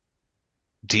 well,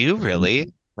 do you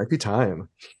really? Might be time.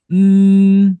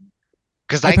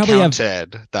 Because I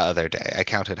counted the other day. I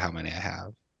counted how many I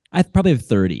have. I probably have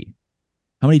 30.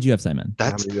 How many do you have, Simon?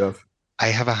 How many do you have? I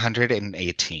have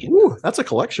 118. Ooh, that's a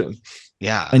collection.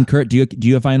 Yeah. And Kurt, do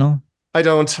you have vinyl? I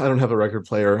don't have a record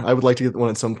player. I would like to get one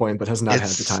at some point, but has not had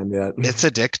the time yet. It's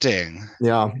addicting.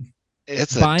 Yeah.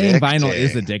 It's buying addicting. vinyl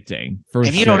is addicting.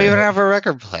 And you don't even have a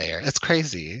record player. It's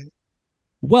crazy.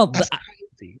 Well,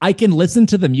 I can listen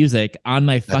to the music on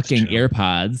my fucking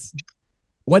AirPods.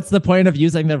 What's the point of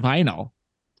using the vinyl?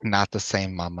 Not the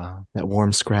same, mama. That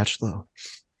warm scratch though.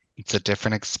 It's a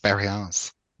different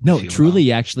experience. No, if you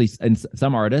truly, actually, and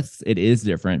some artists, it is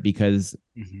different because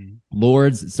will. Mhm.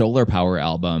 Lord's Solar Power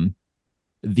album,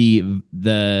 the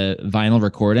vinyl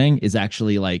recording is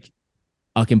actually like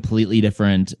a completely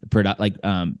different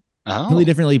completely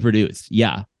differently produced.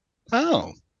 Yeah.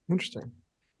 Oh. Interesting.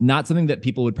 Not something that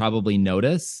people would probably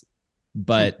notice,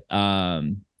 but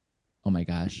oh my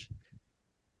gosh.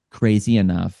 Crazy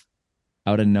enough,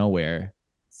 out of nowhere,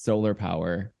 Solar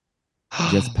Power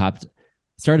just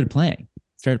started playing.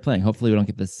 Hopefully we don't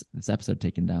get this episode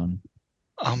taken down.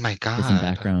 Oh my God. Get some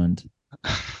background.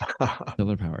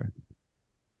 Solar Power.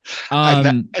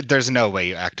 There's no way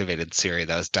you activated Siri.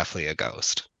 That was definitely a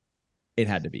ghost. It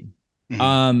had to be.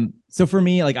 Mm-hmm. So for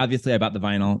me, like obviously I bought the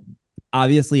vinyl.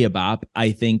 Obviously a bop.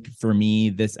 I think for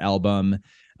me, this album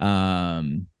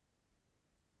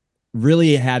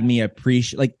really had me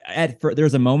appreciate like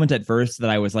there's a moment at first that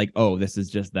I was like, oh, this is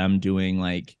just them doing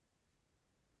like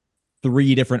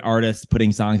 3 different artists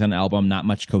putting songs on an album, not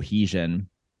much cohesion.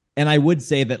 And I would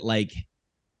say that like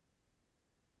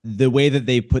the way that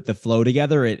they put the flow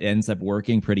together, it ends up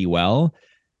working pretty well.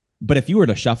 But if you were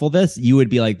to shuffle this, you would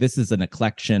be like, this is an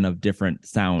collection of different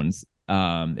sounds.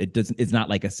 It's not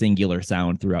like a singular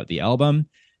sound throughout the album.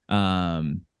 But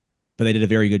they did a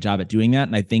very good job at doing that.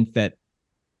 And I think that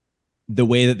the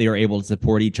way that they were able to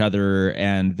support each other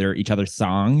and each other's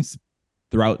songs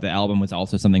throughout the album was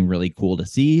also something really cool to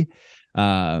see.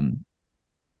 I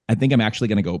think I'm actually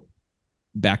going to go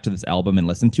back to this album and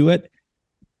listen to it.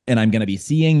 And I'm going to be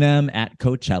seeing them at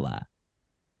Coachella.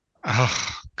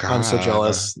 Oh, God. I'm so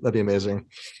jealous. That'd be amazing.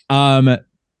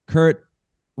 Kurt,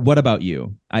 what about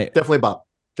you? Definitely bop.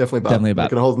 Definitely bop. Definitely bop.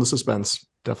 Not gonna hold in the suspense.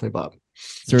 Definitely bop.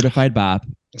 Certified bop.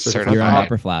 Certified. You're on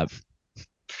Bop or Flop.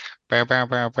 Bow, bow,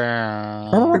 bow,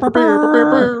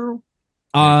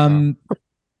 bow.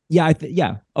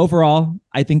 Yeah. Overall,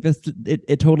 I think this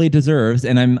it totally deserves,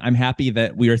 and I'm happy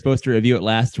that we were supposed to review it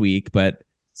last week, but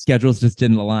schedules just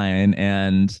didn't align,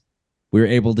 and we were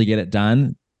able to get it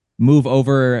done. Move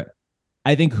over.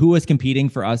 I think who was competing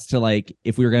for us to like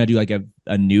if we were gonna do like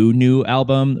a new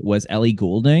album was Ellie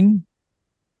Goulding,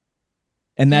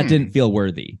 and that didn't feel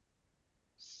worthy.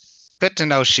 Good to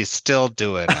know she's still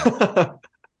doing it.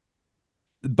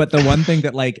 But the one thing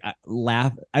that like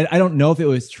I don't know if it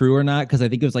was true or not, because I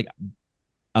think it was like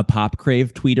a Pop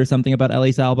Crave tweet or something about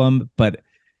Ellie's album, but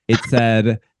it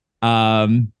said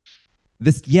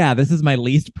this is my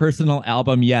least personal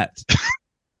album yet.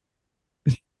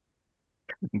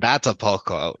 That's a pull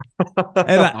quote.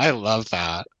 And I love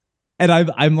that. And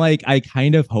I'm like, I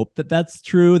kind of hope that that's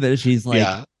true, that she's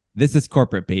like, this is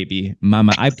corporate, baby.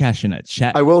 Mama, I'm cashing a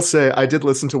check. I will say I did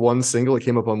listen to one single. It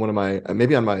came up on one of my,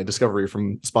 maybe on my discovery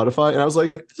from Spotify. And I was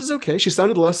like, this is okay. She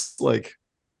sounded less like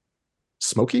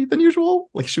smoky than usual.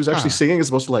 Like she was actually singing as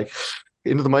opposed to like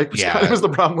into the mic. Which kind of was the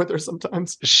problem with her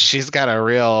sometimes. She's got a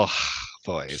real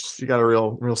voice. She got a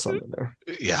real something there.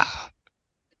 Yeah.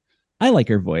 I like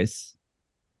her voice.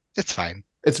 It's fine.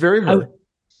 It's very her.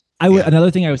 Another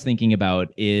thing I was thinking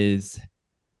about is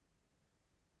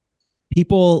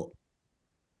people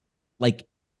like,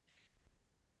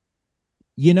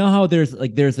 you know how there's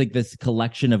like this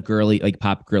collection of girly like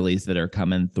pop girlies that are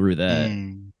coming through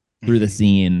the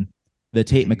scene, the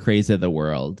Tate McRae's of the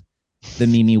world, the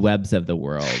Mimi Webbs of the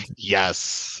world.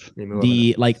 Yes.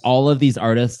 The like all of these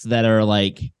artists that are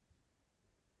like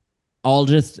all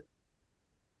just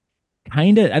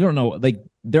kind of, I don't know, like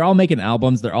they're all making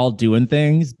albums, they're all doing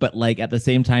things, but like at the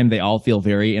same time they all feel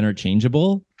very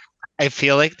interchangeable. I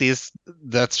feel like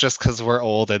that's just because we're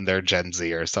old and they're Gen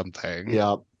Z or something.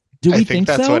 Yeah. Do we I think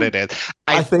that's so? what it is.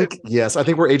 I think, yes. I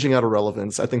think we're aging out of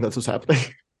relevance. I think that's what's happening.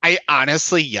 I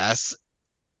honestly, yes.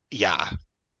 Yeah.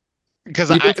 Because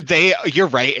you're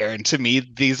right, Ehren. To me,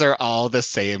 these are all the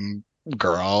same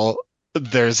girl.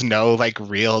 There's no like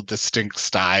real distinct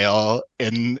style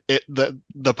in it,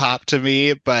 the pop to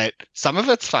me, but some of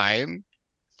it's fine.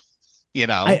 You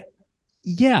know?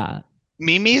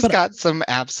 Mimi's got some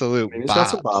absolute Mimi's bops. got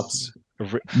some bops.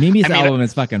 Mimi's album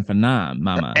is fucking phenom,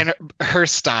 mama. And her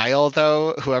style,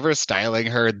 though, whoever's styling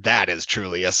her, that is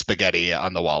truly a spaghetti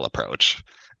on the wall approach.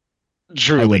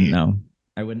 Truly. I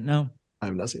wouldn't know. I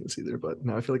have not seen this either, but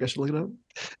now I feel like I should look it up.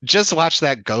 Just watch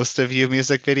that Ghost of You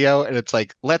music video, and it's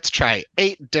like, let's try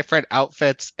 8 different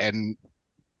outfits, and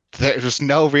there's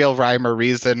no real rhyme or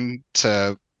reason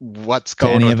to what's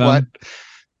going with what.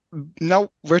 No,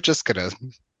 we're just gonna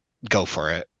go for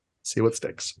it. See what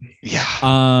sticks.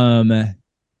 Yeah.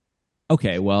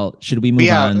 Okay, well, should we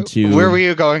move on to where were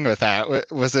you going with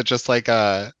that? Was it just like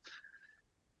a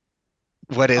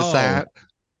what is that?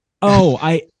 Oh,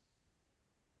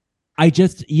 I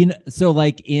just, so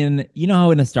like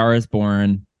how in A Star Is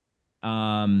Born,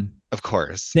 Of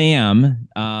course. Sam,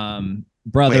 Wait,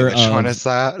 brother which one of, is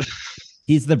that?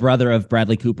 he's the brother of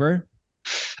Bradley Cooper.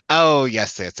 Oh,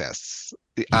 yes. What's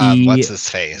He, his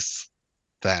face?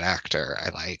 That actor I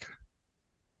like.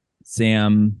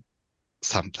 Sam,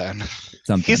 Something. He's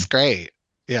something. great.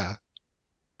 Yeah.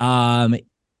 Um,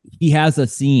 he has a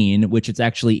scene which it's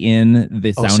actually in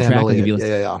the Oh, Sam soundtrack. Like Elliott.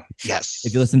 Yeah. Yes.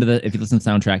 if you listen to the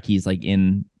soundtrack, he's like,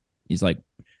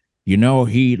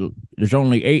 there's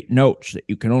only 8 notes that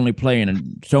you can only play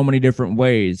in so many different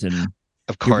ways, and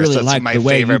Of you course, really that's like my the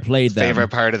way you favorite played them.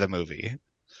 part of the movie.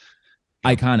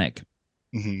 Yep. Iconic.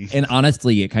 Mm-hmm. And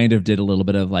honestly, it kind of did a little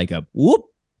bit of like a whoop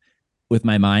with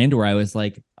my mind, where I was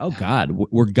like, oh God,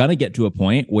 we're gonna get to a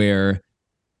point where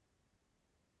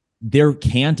there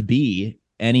can't be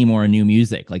any more new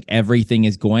music. Like everything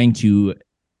is going to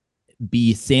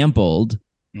be sampled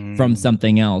from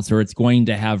something else, or it's going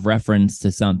to have reference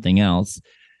to something else.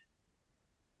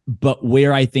 But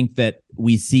where I think that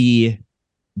we see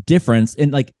difference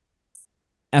in, like,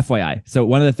 FYI. So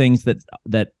one of the things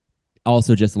that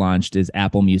also just launched is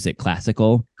Apple Music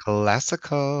Classical.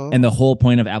 And the whole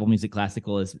point of Apple Music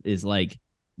Classical is like,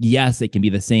 yes, it can be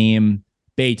the same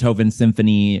Beethoven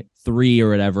Symphony 3 or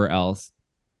whatever else,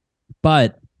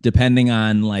 but depending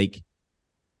on like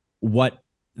what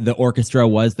the orchestra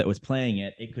was that was playing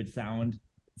it, it could sound,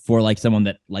 for like someone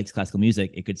that likes classical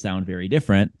music, it could sound very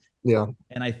different. Yeah.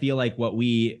 And I feel like where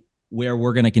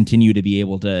we're going to continue to be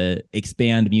able to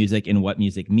expand music and what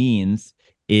music means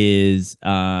is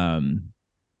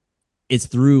it's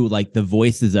through like the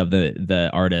voices of the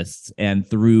artists, and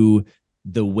through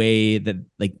the way that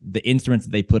like the instruments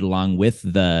that they put along with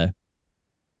the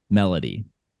melody.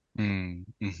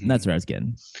 Mm-hmm. That's where I was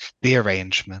getting. The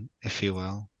arrangement, if you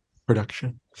will.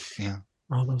 Production. Yeah.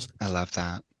 All those. I love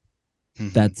that.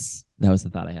 Mm-hmm. That was the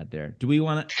thought I had there. Do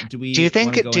you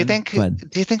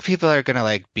think people are gonna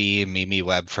like be Mimi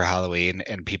Webb for Halloween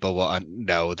and people will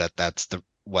know that that's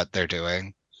what they're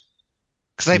doing?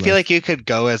 Because I feel like you could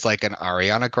go as like an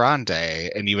Ariana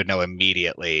Grande and you would know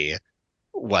immediately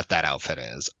what that outfit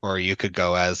is, or you could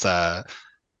go as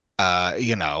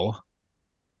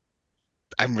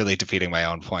I'm really defeating my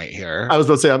own point here. I was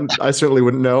about to say I certainly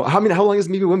wouldn't know. How long has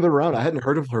Mimi Webb been around? I hadn't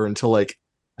heard of her until like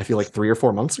I feel like 3 or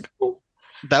 4 months ago.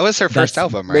 That was her first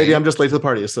album, right? Maybe I'm just late to the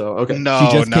party, so okay. No,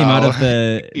 she just came out of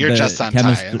You're just on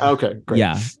time. Okay, great.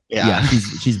 Yeah.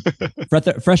 She's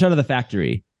fresh out of the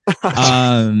factory. Say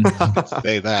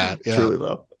that. Yeah. Truly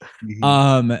though.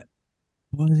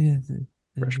 What was I gonna say?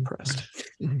 Fresh pressed.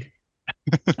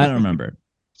 I don't remember.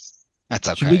 That's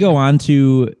okay. Should we go on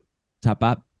to Top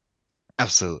Bop?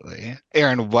 Absolutely.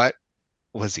 Ehren, what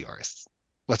was yours?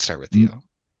 Let's start with you.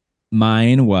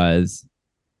 Mine was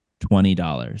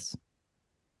 $20.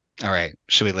 All right.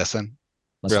 Should we listen?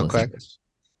 Let's real listen. Quick?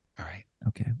 All right.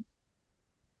 Okay.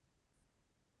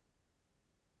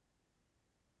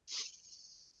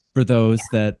 For those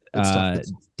that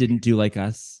didn't do like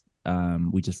us,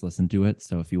 we just listened to it.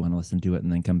 So if you want to listen to it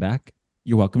and then come back,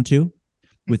 you're welcome to.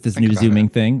 With this new Zooming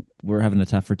thing, we're having a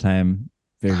tougher time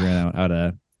figuring out how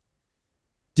to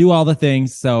do all the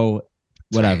things. So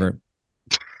whatever.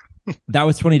 That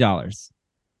was $20.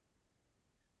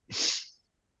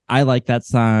 I like that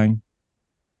song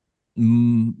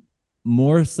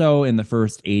more so in the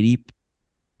first 80%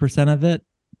 of it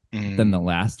than the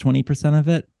last 20% of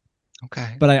it.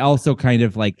 Okay. But I also kind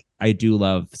of like, I do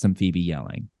love some Phoebe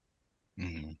yelling.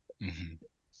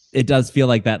 It does feel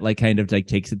like that, like kind of like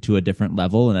takes it to a different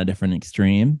level and a different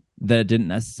extreme that it didn't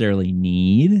necessarily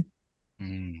need.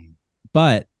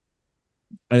 But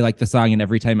I like the song, and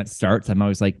every time it starts, I'm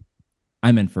always like,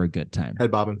 I'm in for a good time.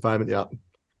 Head bobbing, vibing, yeah.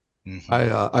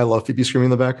 I love Phoebe screaming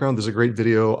in the background. There's a great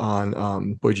video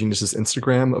on Boy Genius's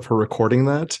Instagram of her recording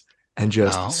that and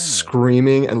just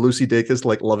screaming, and Lucy Dacus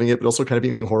like loving it, but also kind of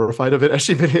being horrified of it as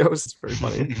she videos. It's very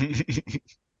funny.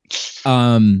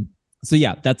 So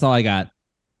yeah, that's all I got.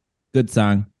 Good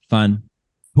song, fun.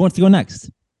 Who wants to go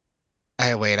next? I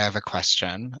have a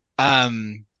question.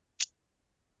 Nope,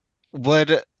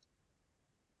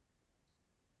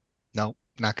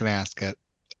 not gonna ask it.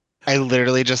 I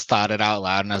literally just thought it out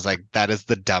loud and I was like, that is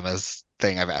the dumbest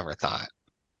thing I've ever thought.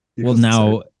 Well,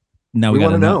 now we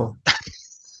want to know.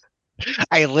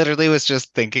 I literally was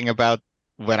just thinking about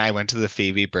when I went to the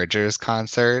Phoebe Bridgers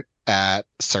concert at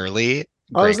Surly.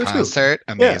 Great concert.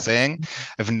 Amazing. Yeah.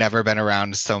 I've never been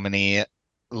around so many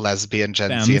lesbian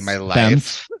Gen Z in my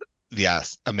life.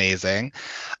 Yes, amazing.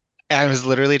 And I was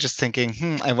literally just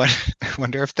thinking, I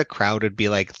wonder if the crowd would be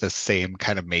like the same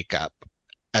kind of makeup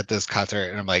at this concert.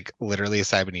 And I'm like, literally,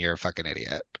 Simon, you're a fucking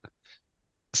idiot.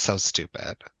 So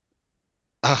stupid.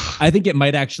 Ugh. I think it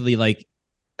might actually like,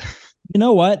 you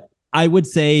know what? I would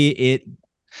say it.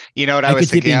 You know what I I was could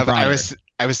see it thinking being of? broader.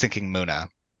 I was thinking Muna.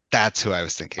 That's who I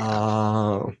was thinking of.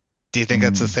 Oh, Do you think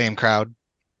it's the Mm. same crowd?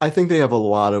 I think they have a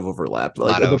lot of overlap. A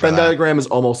Like lot of the Venn overlap. diagram is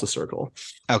almost a circle.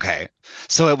 Okay.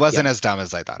 So it wasn't Yeah. as dumb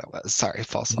as I thought it was. Sorry,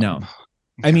 false alarm. No.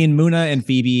 I mean, Muna and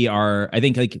Phoebe are, I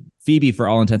think, like Phoebe, for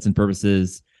all intents and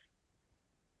purposes,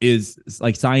 is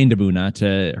like signed to Muna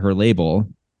to her label.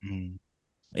 Mm.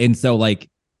 And so, like,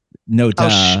 no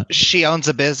duh. She owns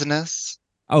a business.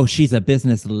 Oh, she's a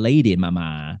business lady,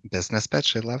 mama. Business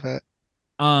bitch. I love it.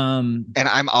 Um, And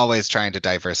I'm always trying to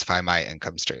diversify my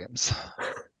income streams.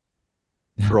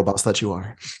 Girl boss that you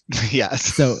are.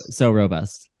 Yes. so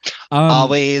robust.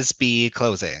 Always be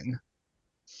closing.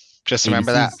 Just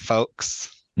remember that, ABCs. folks.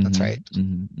 That's right.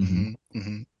 Who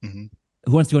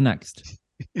wants to go next?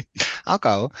 I'll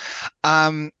go.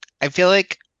 I feel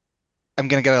like I'm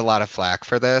gonna get a lot of flack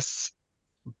for this,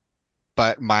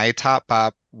 but my top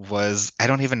bop was, I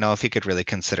don't even know if you could really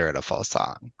consider it a full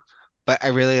song, but I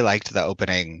really liked the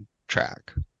opening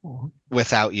track,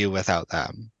 Without You, Without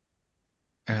Them.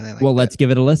 I really liked Well, let's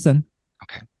give it a listen.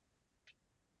 Okay.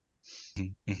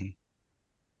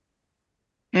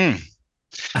 Mm.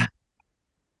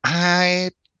 I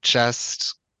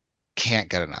just can't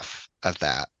get enough of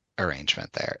that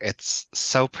arrangement there. It's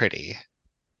so pretty.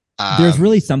 There's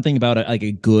really something about it, like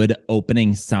a good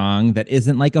opening song that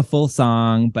isn't like a full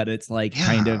song, but it's like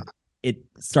kind of, it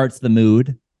starts the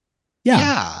mood.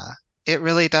 Yeah, it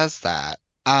really does that.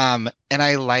 And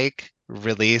I like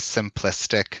really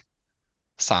simplistic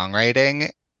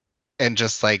songwriting, and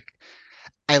just like,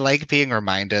 I like being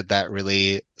reminded that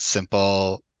really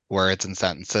simple words and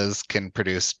sentences can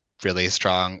produce really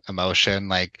strong emotion.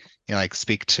 Like, you know, like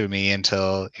speak to me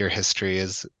until your history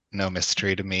is no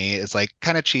mystery to me is like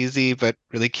kind of cheesy, but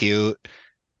really cute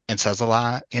and says a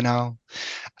lot, you know?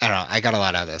 I don't know. I got a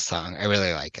lot out of this song. I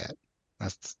really like it.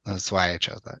 That's why I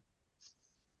chose it.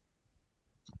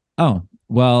 Oh,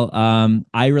 well,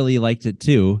 I really liked it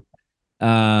too.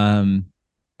 I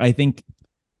think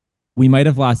we might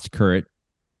have lost Kurt.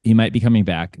 He might be coming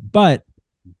back, but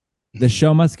the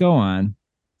show must go on.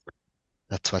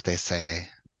 That's what they say.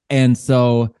 And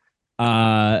so,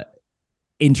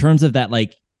 in terms of that,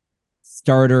 like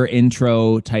starter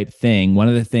intro type thing, one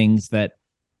of the things that,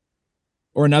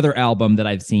 or another album that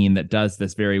I've seen that does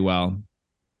this very well.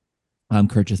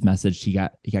 Kurt just messaged he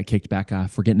got kicked back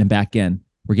off. We're getting him back in.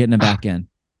 We're getting him back in.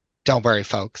 Don't worry,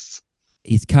 folks.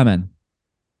 He's coming.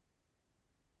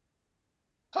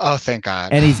 Oh, thank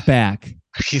God. And he's back.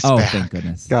 He's back. Thank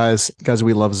goodness. Guys,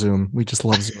 we love Zoom. We just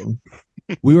love Zoom.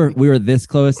 we were this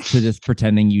close to just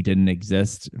pretending you didn't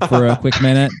exist for a quick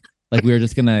minute. Like we were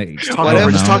just gonna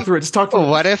talk through it.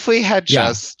 What if we had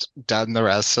just done the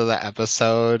rest of the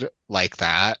episode like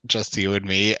that, just you and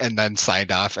me, and then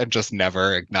signed off and just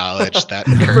never acknowledged that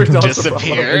Kurt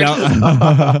disappeared?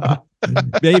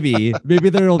 Maybe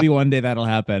there'll be one day that'll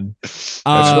happen.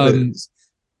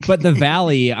 But the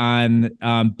Valley on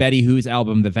Betty Who's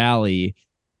album, The Valley,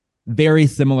 very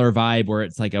similar vibe where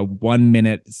it's like a 1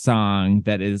 minute song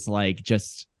that is like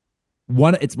just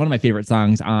it's one of my favorite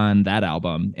songs on that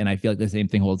album. And I feel like the same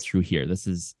thing holds true here. This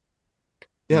is.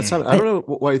 Yeah, I don't know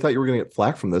why you thought you were going to get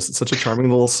flack from this. It's such a charming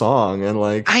little song. And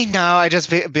like, I know, I just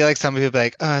be like, some people be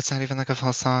like, oh, it's not even like a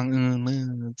full song.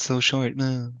 It's so short.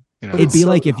 No. You know? It'd be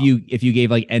like if you gave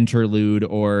like Interlude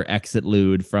or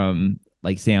Exitlude from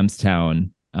like Sam's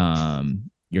Town,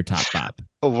 your top bop.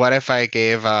 What if I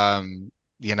gave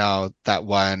you know, that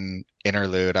one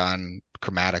interlude on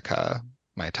Chromatica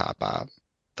my top bop,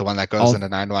 the one that goes into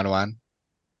 911?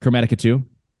 Chromatica 2?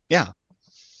 Yeah.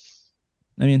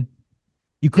 I mean,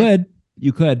 you could.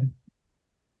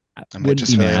 I might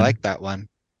just really like that one.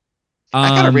 I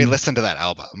gotta re-listen to that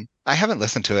album. I haven't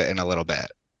listened to it in a little bit,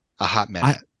 a hot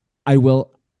minute. I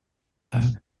will.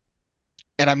 And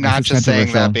I'm not just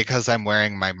saying that because I'm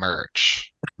wearing my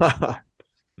merch. This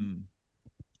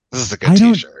is a good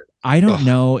t-shirt. I don't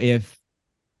know if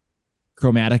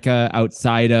Chromatica,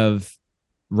 outside of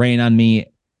Rain on Me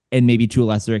and maybe to a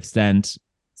lesser extent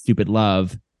Stupid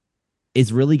Love,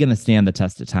 is really going to stand the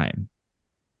test of time.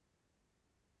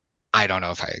 I don't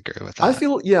know if I agree with that. I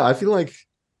feel like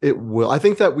it will. I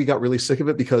think that we got really sick of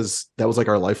it because that was like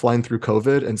our lifeline through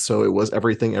COVID. And so it was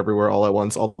everything, everywhere, all at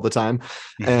once, all the time.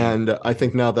 Mm-hmm. And I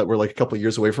think now that we're like a couple of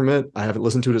years away from it, I haven't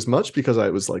listened to it as much because I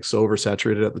was like so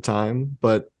oversaturated at the time.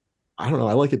 But I don't know.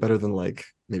 I like it better than like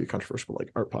maybe controversial,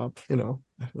 like art pop, you know?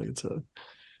 I feel like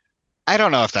I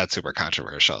don't know if that's super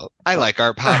controversial. I like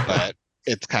art pop, but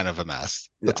it's kind of a mess.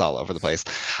 It's all over the place.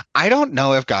 I don't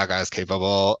know if Gaga is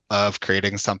capable of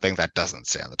creating something that doesn't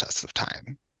stand the test of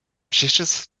time. She's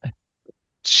just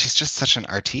she's just such an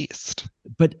artiste.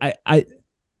 But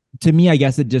to me, I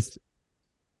guess it just,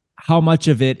 how much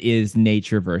of it is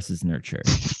nature versus nurture?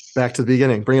 Back to the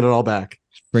beginning, bringing it all back.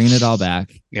 Bringing it all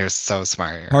back. You're so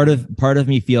smart. Part of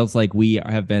me feels like we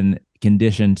have been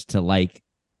conditioned to like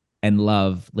and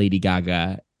love Lady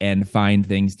Gaga and find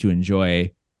things to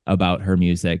enjoy about her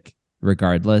music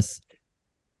regardless,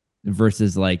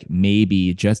 versus like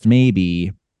maybe, just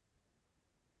maybe,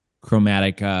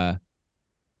 Chromatica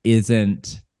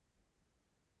isn't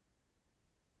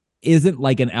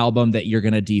like an album that you're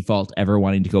going to default ever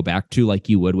wanting to go back to, like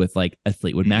you would with like a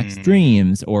Fleetwood Mac's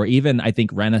Dreams, or even I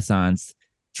think Renaissance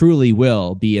truly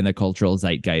will be in the cultural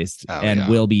zeitgeist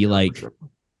will be like, sure.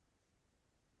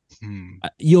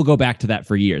 You'll go back to that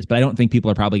for years, but I don't think people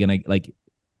are probably going to like,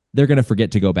 they're going to forget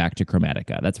to go back to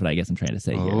Chromatica. That's what I guess I'm trying to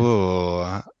say here.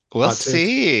 Oh, we'll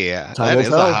see.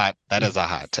 That is a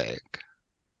hot take.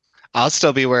 I'll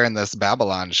still be wearing this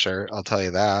Babylon shirt. I'll tell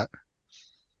you that.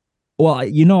 Well,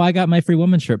 I got my Free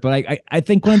Woman shirt, but I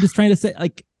think what I'm just trying to say,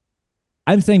 like,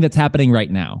 I'm saying that's happening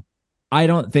right now. I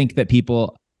don't think that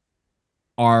people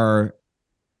are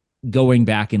going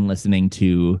back and listening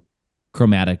to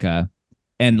Chromatica,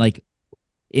 and like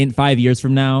in 5 years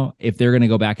from now, if they're going to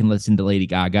go back and listen to Lady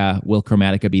Gaga, will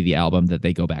Chromatica be the album that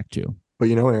they go back to? But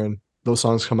Ehren, those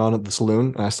songs come out at the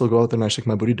saloon, and I still go out there and I shake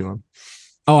my booty to them.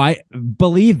 Oh, I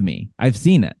believe me, I've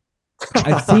seen it.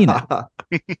 I've seen it.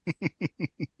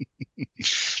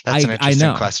 That's an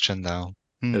interesting question, though.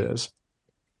 It is.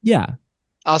 Yeah.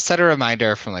 I'll set a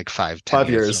reminder from like 5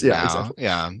 years. Yeah, now. Exactly.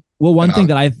 Yeah. Well, one thing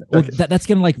that that's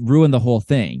gonna like ruin the whole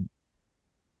thing.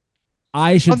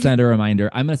 I should set a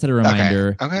reminder. I'm gonna set a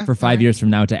reminder for 5 years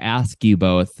from now to ask you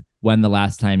both when the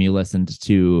last time you listened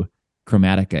to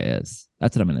Chromatica is.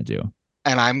 That's what I'm gonna do.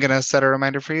 And I'm gonna set a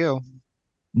reminder for you.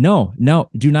 No,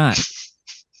 do not.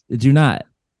 Do not.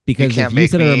 Because if you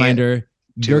set a reminder,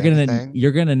 you're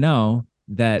gonna know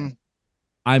that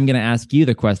I'm gonna ask you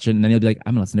the question, and then you'll be like,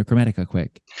 I'm gonna listen to Chromatica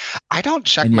quick. I don't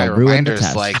check my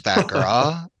reminders like that,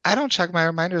 girl. I don't check my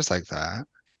reminders like that.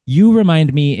 You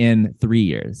remind me in 3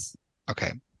 years.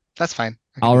 Okay, that's fine.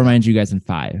 I'll remind you guys in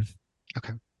 5.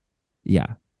 Okay. Yeah.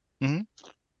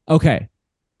 Mm-hmm. Okay.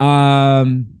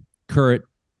 Kurt.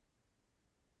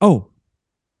 Oh.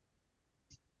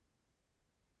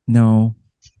 No.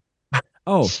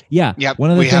 Oh, yeah. Yep.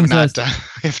 One of the things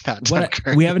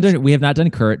we have not done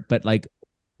Kurt, but like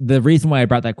the reason why I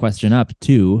brought that question up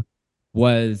too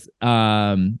was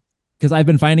because I've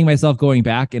been finding myself going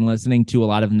back and listening to a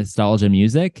lot of nostalgia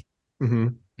music.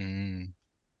 Mm-hmm.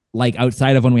 Like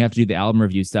outside of when we have to do the album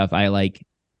review stuff, I like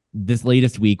this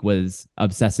latest week was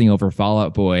obsessing over Fall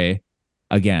Out Boy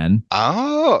again.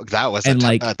 Oh, that was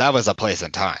that was a place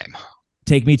and time.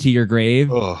 Take Me to Your Grave.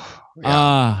 Oh,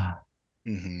 yeah.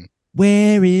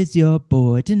 Where is your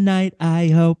boy tonight? I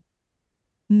hope.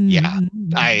 Yeah,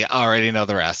 I already know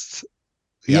the rest.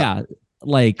 Yep. Yeah,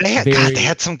 like they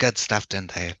had some good stuff,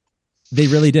 didn't they? They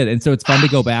really did, and so it's fun to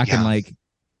go back and like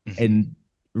and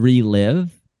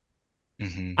relive.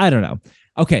 I don't know.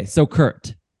 Okay, so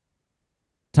Kurt,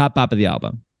 top bop of the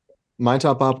album. My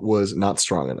top bop was Not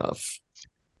Strong Enough.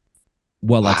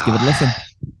 Well, let's give it a listen.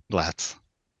 Let's.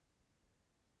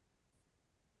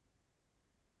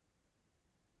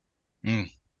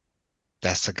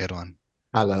 That's a good one.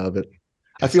 I love it.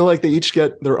 I feel like they each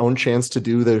get their own chance to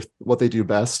do what they do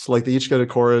best. Like they each get a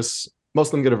chorus, most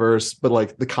of them get a verse, but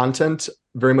like the content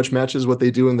very much matches what they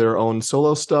do in their own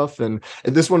solo stuff. And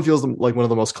this one feels like one of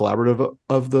the most collaborative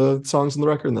of the songs on the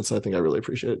record. And I think I really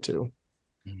appreciate it too.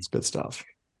 It's good stuff.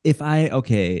 I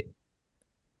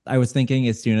was thinking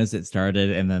as soon as it started,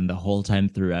 and then the whole time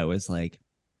through, I was like,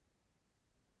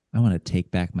 I want to take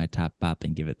back my top bop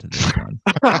and give it to this one.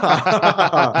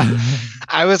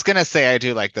 I was going to say I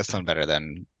do like this one better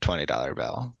than $20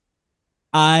 Bill.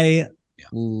 I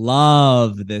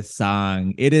love this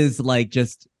song. It is like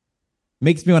just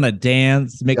makes me want to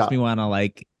dance, makes me want to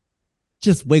like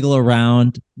just wiggle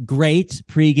around. Great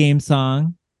pregame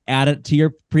song. Add it to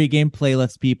your pregame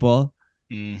playlist, people.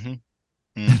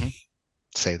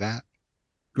 Say that.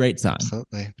 Great song.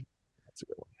 Absolutely. That's a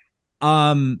good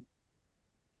one.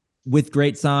 With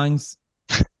great songs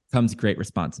comes great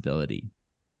responsibility.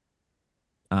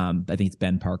 I think it's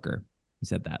Ben Parker who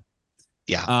said that.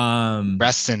 Yeah.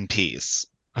 Rest in peace.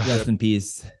 Rest in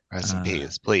peace. Rest in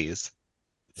peace, please.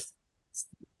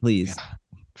 Please. Yeah.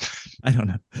 I don't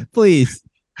know. Please.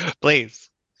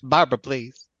 Please. Barbara,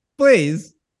 please.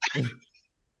 Please.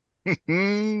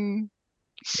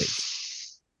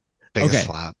 Biggest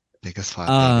flop. Biggest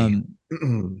flop.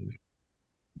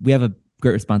 We have a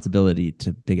great responsibility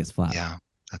to biggest flop. Yeah,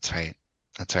 that's right.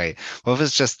 That's right. What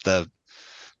was just the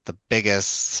the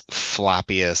biggest,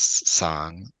 floppiest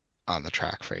song on the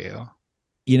track for you?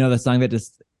 You know, the song that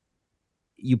just,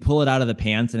 you pull it out of the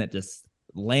pants and it just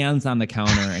lands on the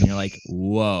counter and you're like,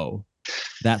 whoa,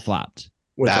 that flopped.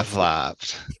 That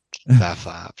flopped. That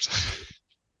flopped.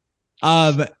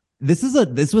 This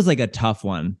was like a tough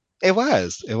one. It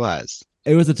was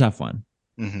a tough one.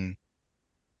 Mm-hmm.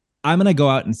 I'm going to go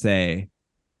out and say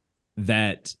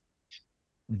that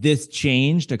this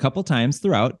changed a couple times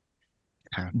throughout,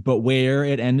 but where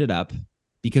it ended up,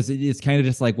 because it is kind of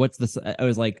just like, what's this? I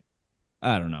was like,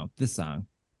 I don't know, this song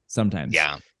sometimes.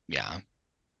 Yeah.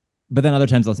 But then other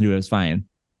times I listened to it was fine.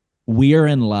 We're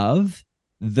in Love,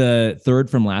 the third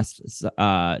from last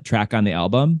track on the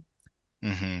album.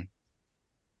 Mm-hmm.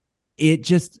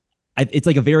 It's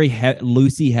like a very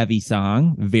Lucy heavy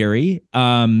song, very.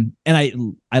 And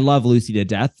I love Lucy to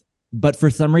death, but for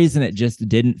some reason it just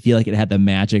didn't feel like it had the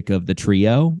magic of the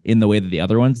trio in the way that the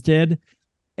other ones did.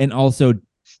 And also,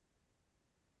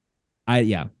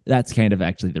 that's kind of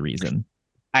actually the reason.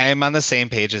 I am on the same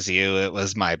page as you. It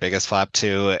was my biggest flop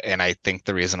too, and I think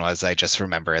the reason was I just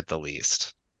remember it the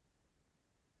least.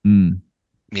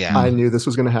 Yeah. I knew this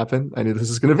was going to happen. I knew this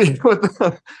was going to be what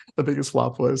the biggest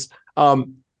flop was.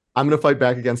 I'm going to fight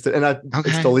back against it, and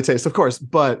it's totally taste, of course.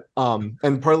 But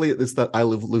and partly it's that I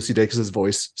love Lucy Dacus's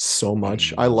voice so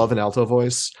much. I love an alto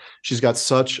voice. She's got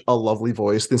such a lovely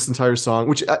voice. This entire song,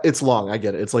 which it's long, I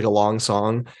get it. It's like a long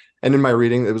song. And in my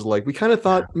reading, it was like, we kind of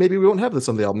thought maybe we won't have this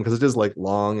on the album because it is like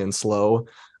long and slow.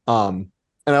 And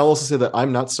I'll also say that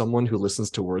I'm not someone who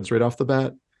listens to words right off the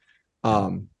bat.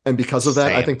 And because of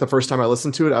that, I think the first time I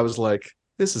listened to it, I was like,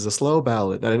 this is a slow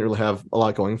ballad. I didn't really have a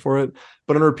lot going for it.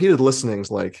 But on repeated listenings,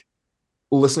 like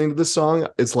listening to this song,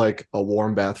 it's like a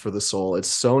warm bath for the soul. It's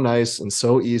so nice and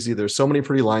so easy. There's so many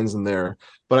pretty lines in there,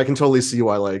 but I can totally see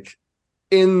why, like,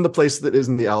 in the place that is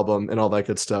in the album and all that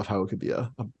good stuff, how it could be a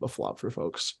flop for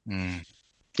folks.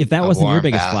 If that wasn't your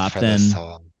biggest flop,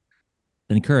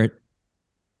 then Kurt,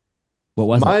 what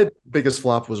was my it? biggest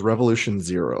flop was Revolution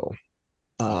Zero,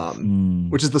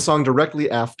 which is the song directly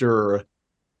after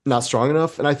Not Strong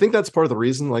Enough. And I think that's part of the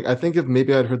reason. Like, I think if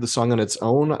maybe I'd heard the song on its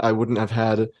own, I wouldn't have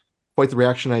had quite the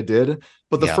reaction I did.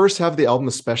 But the first half of the album,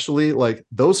 especially, like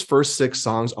those first 6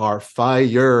 songs are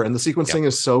fire, and the sequencing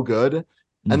is so good.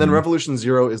 And then Revolution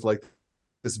Zero is like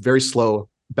this very slow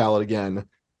ballad again,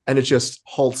 and it just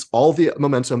halts all the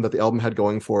momentum that the album had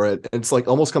going for it. And it's like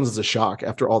almost comes as a shock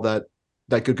after all that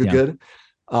good.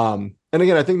 And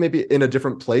again, I think maybe in a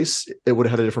different place it would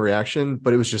have had a different reaction,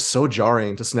 but it was just so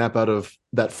jarring to snap out of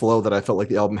that flow that I felt like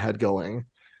the album had going.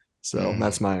 So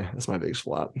that's my biggest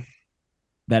flop.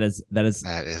 That is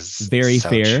very so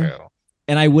fair. True.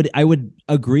 And I would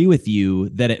agree with you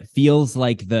that it feels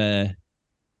like the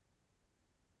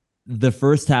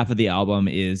first half of the album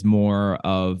is more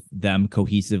of them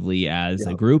cohesively as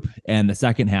a group, and the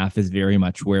second half is very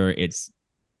much where it's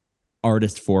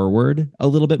artist forward a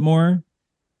little bit more.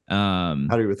 I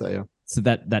agree with that. Yeah. So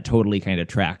that totally kind of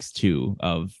tracks too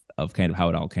of kind of how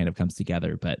it all kind of comes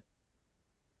together. But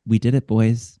we did it,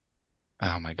 boys.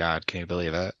 Oh my God, can you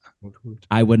believe it?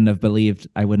 I wouldn't have believed.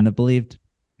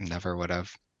 Never would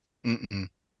have.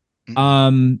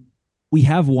 We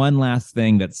have one last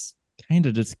thing that's kind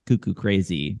of just cuckoo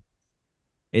crazy.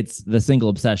 It's the single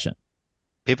obsession.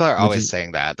 People are always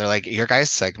saying that. They're like, your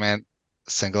guys' segment,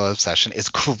 Single Obsession, is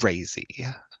crazy.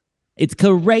 It's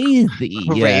crazy.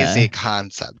 Crazy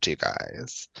concept, you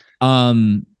guys.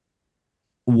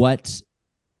 What's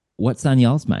on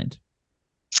y'all's mind?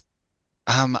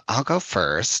 I'll go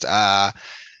first.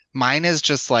 Mine is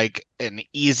just like an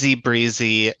easy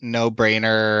breezy,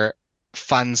 no-brainer,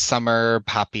 fun summer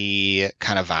poppy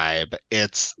kind of vibe.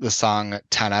 It's the song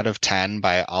 10 out of 10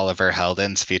 by Oliver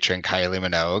Heldens featuring Kylie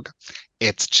Minogue.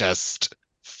 It's just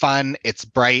fun. It's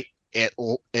bright. It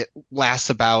lasts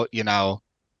about,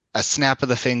 a snap of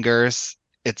the fingers.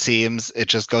 It seems it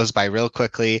just goes by real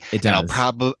quickly. It does.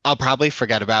 And I'll probably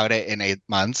forget about it in 8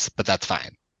 months, but that's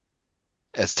fine.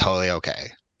 It's totally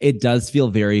okay. It does feel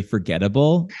very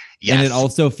forgettable. Yes. And it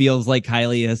also feels like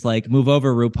Kylie is like, move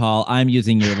over, RuPaul. I'm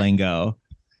using your lingo.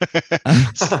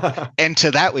 And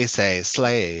to that we say,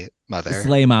 slay, mother.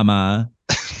 Slay, mama.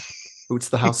 Boots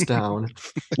the house down.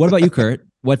 What about you, Kurt?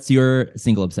 What's your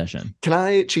single obsession? Can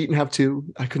I cheat and have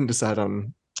 2? I couldn't decide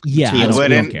on. Yeah,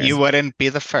 you wouldn't be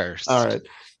the first. All right.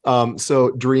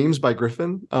 So Dreams by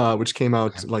Griffin, which came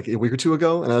out like a week or 2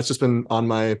 ago, and that's just been on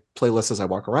my playlist as I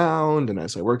walk around and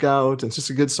as I work out. And it's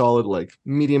just a good, solid, like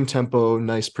medium tempo,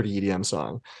 nice, pretty EDM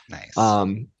song. Nice.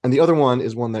 And the other one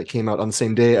is one that came out on the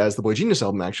same day as the Boy Genius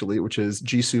album, actually, which is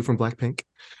Jisoo from Blackpink.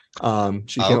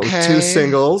 She came out with 2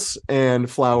 singles, and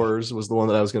Flowers was the one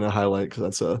that I was going to highlight because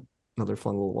that's Another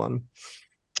fun little one.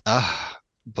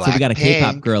 So we got a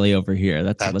K-pop Blackpink. girly over here.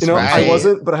 That's That's what's You know, right. I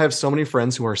wasn't, but I have so many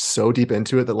friends who are so deep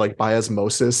into it that, like, by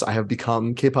osmosis, I have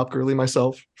become K-pop girly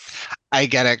myself. I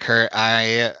get it, Kurt.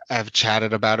 I have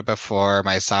chatted about it before.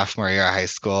 My sophomore year of high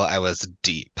school, I was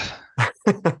deep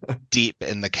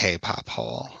in the K-pop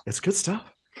hole. It's good stuff.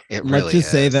 It Let's really just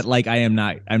say is. that like I'm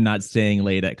not staying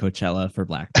late at Coachella for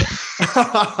Blackpink.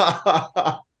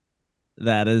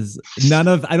 That is none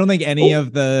of I don't think any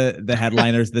of the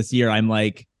headliners this year I'm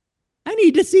like, I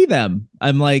need to see them.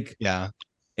 I'm like, Yeah.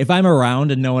 if I'm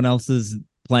around and no one else is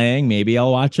playing, maybe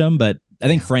I'll watch them. But I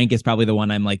think Yeah. Frank is probably the one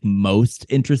I'm like most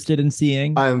interested in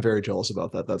seeing. I am very jealous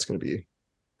about that. That's going to be.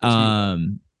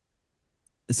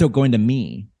 So going to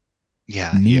me.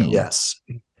 Yeah, you. Yes.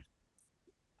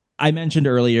 I mentioned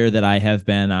earlier that I have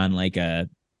been on like a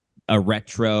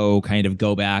retro kind of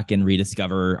go back and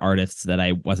rediscover artists that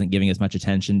I wasn't giving as much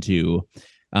attention to.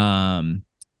 And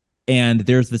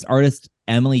there's this artist,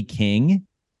 Emily King,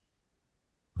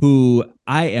 who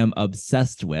I am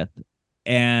obsessed with.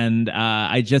 And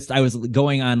I was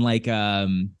going on like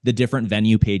the different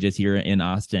venue pages here in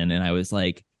Austin, and I was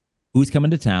like, who's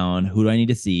coming to town? Who do I need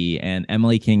to see? And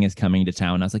Emily King is coming to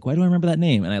town. I was like, why do I remember that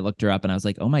name? And I looked her up and I was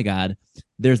like, oh my God,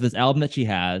 there's this album that she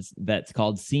has that's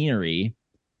called Scenery.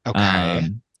 Okay.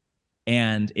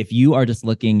 And if you are just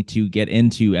looking to get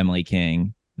into Emily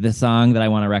King, the song that I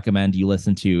want to recommend you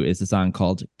listen to is a song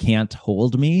called Can't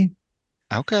Hold Me.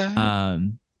 Okay.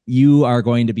 You are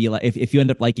going to be like, if you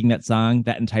end up liking that song,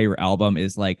 that entire album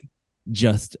is like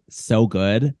just so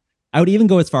good. I would even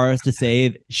go as far as to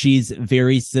say she's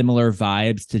very similar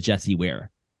vibes to Jessie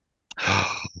Ware.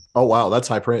 Oh wow, that's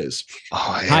high praise.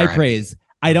 High praise.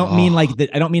 I don't mean like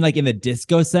I don't mean like in the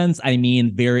disco sense. I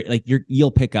mean very like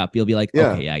you'll pick up. You'll be like,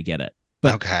 okay, yeah, I get it.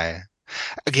 But okay.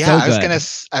 Yeah, so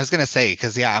I was gonna say,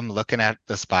 because I'm looking at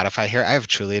the Spotify here. I have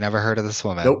truly never heard of this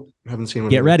woman. Nope, haven't seen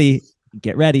one. Get ready.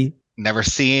 Get ready. Never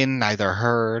seen, neither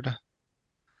heard.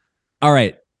 All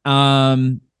right.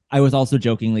 I was also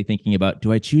jokingly thinking about,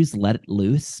 do I choose Let It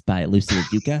Loose by Lucy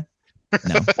LaDuca?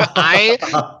 No.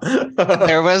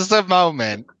 There was a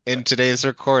moment in today's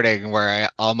recording where I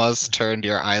almost turned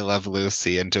your I Love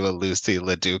Lucy into a Lucy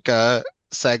LaDuca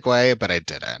segue, but I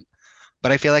didn't.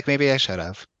 But I feel like maybe I should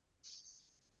have.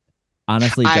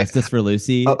 Honestly, justice for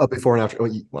Lucy. Before and after.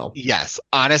 Well, yes.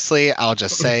 Honestly, I'll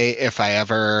just say if I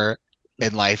ever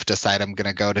in life decide I'm going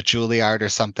to go to Juilliard or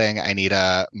something, I need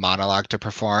a monologue to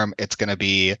perform. It's going to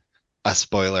be a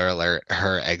spoiler alert,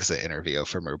 her exit interview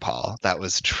from RuPaul. That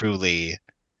was truly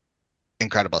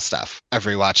incredible stuff. I've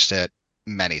rewatched it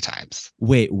many times.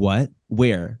 Wait, what?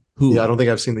 Where? Who? Yeah, I don't think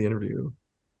I've seen the interview.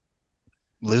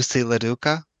 Lucy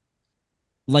LaDuca?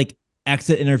 Like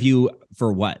exit interview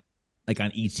for what? Like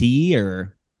on ET,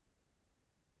 or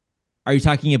are you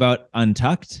talking about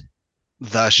Untucked?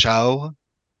 The show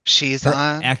she's her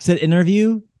on? Exit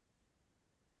interview?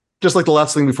 Just like the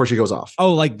last thing before she goes off.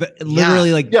 Oh, like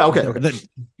literally like okay.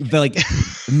 The like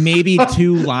maybe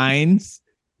 2 lines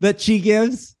that she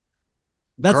gives.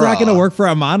 That's not going to work for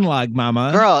a monologue,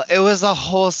 mama. Girl, it was a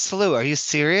whole slew. Are you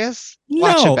serious? No,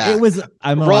 watch it back. It was.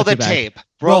 I'm gonna roll the tape.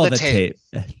 Roll the tape.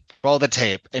 Roll the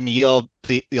tape, and you'll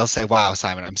say, "Wow,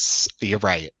 Simon, you're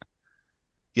right."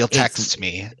 You'll text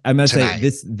me. I'm gonna tonight.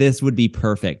 say this would be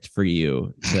perfect for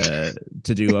you to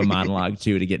do a monologue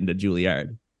to get into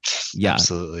Juilliard. Yeah,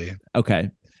 absolutely.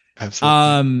 Okay.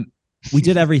 Absolutely. We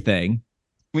did everything.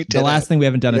 We did. The last thing we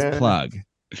haven't done is plug.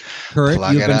 Kurt,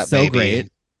 you've been so great.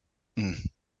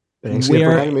 Thanks for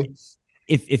having me.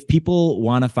 If people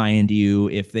want to find you,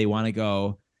 if they want to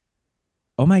go,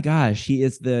 oh my gosh, he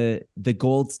is the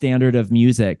gold standard of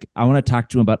music, I want to talk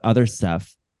to him about other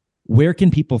stuff. Where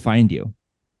can people find you?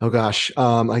 Oh gosh,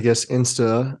 I guess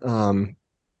Insta.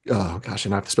 Oh gosh,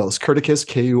 and I have to spell this. Kurticus,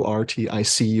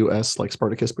 Kurticus, like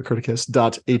Spartacus, but Kurticus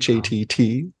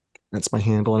 .hatt. That's my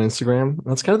handle on Instagram.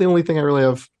 That's kind of the only thing I really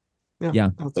have. Yeah.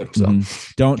 Out there, so.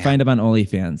 Don't find him on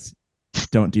OnlyFans.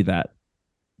 Don't do that.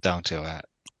 Don't do it.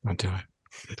 Don't do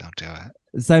it. Don't do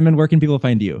it. Simon, where can people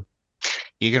find you?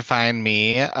 You can find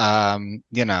me,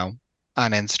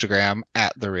 on Instagram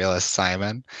at The Realist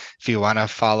Simon. If you want to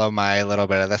follow my little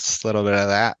bit of this, little bit of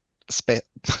that,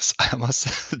 I almost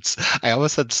said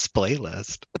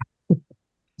playlist.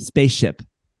 Spaceship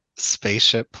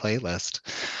playlist.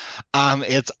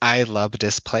 It's I Love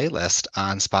This Playlist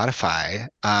on Spotify.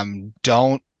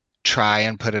 Don't try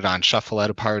and put it on shuffle at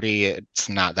a party. It's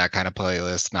not that kind of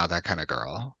playlist, not that kind of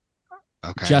girl.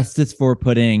 Okay. Justice for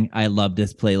putting I Love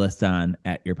This Playlist on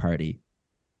at your party.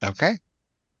 Okay.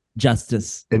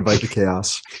 Justice. Invite the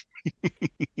chaos.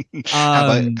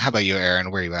 How about you,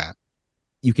 Ehren? Where are you at?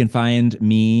 You can find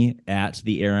me at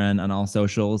the Ehren on all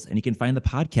socials, and you can find the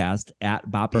podcast at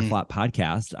Bopper Flop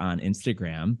Podcast on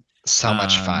Instagram. So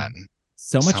much fun.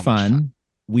 So much fun.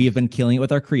 We have been killing it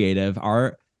with our creative.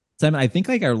 Simon, I think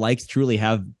like our likes truly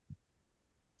have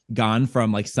gone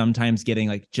from like sometimes getting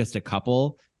like just a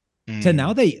couple to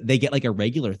now they get like a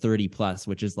regular 30 plus,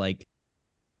 which is like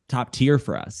top tier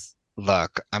for us.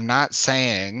 Look, I'm not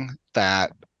saying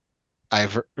that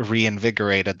I've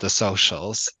reinvigorated the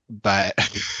socials, but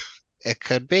it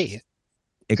could be.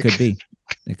 It could be.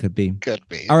 It could be. Could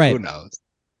be. All right. Who knows?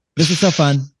 This is so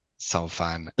fun. So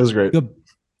fun. It was great.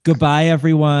 Goodbye,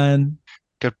 everyone.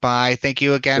 Goodbye. Thank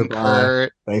you again,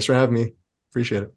 Kurt. Thanks for having me. Appreciate it.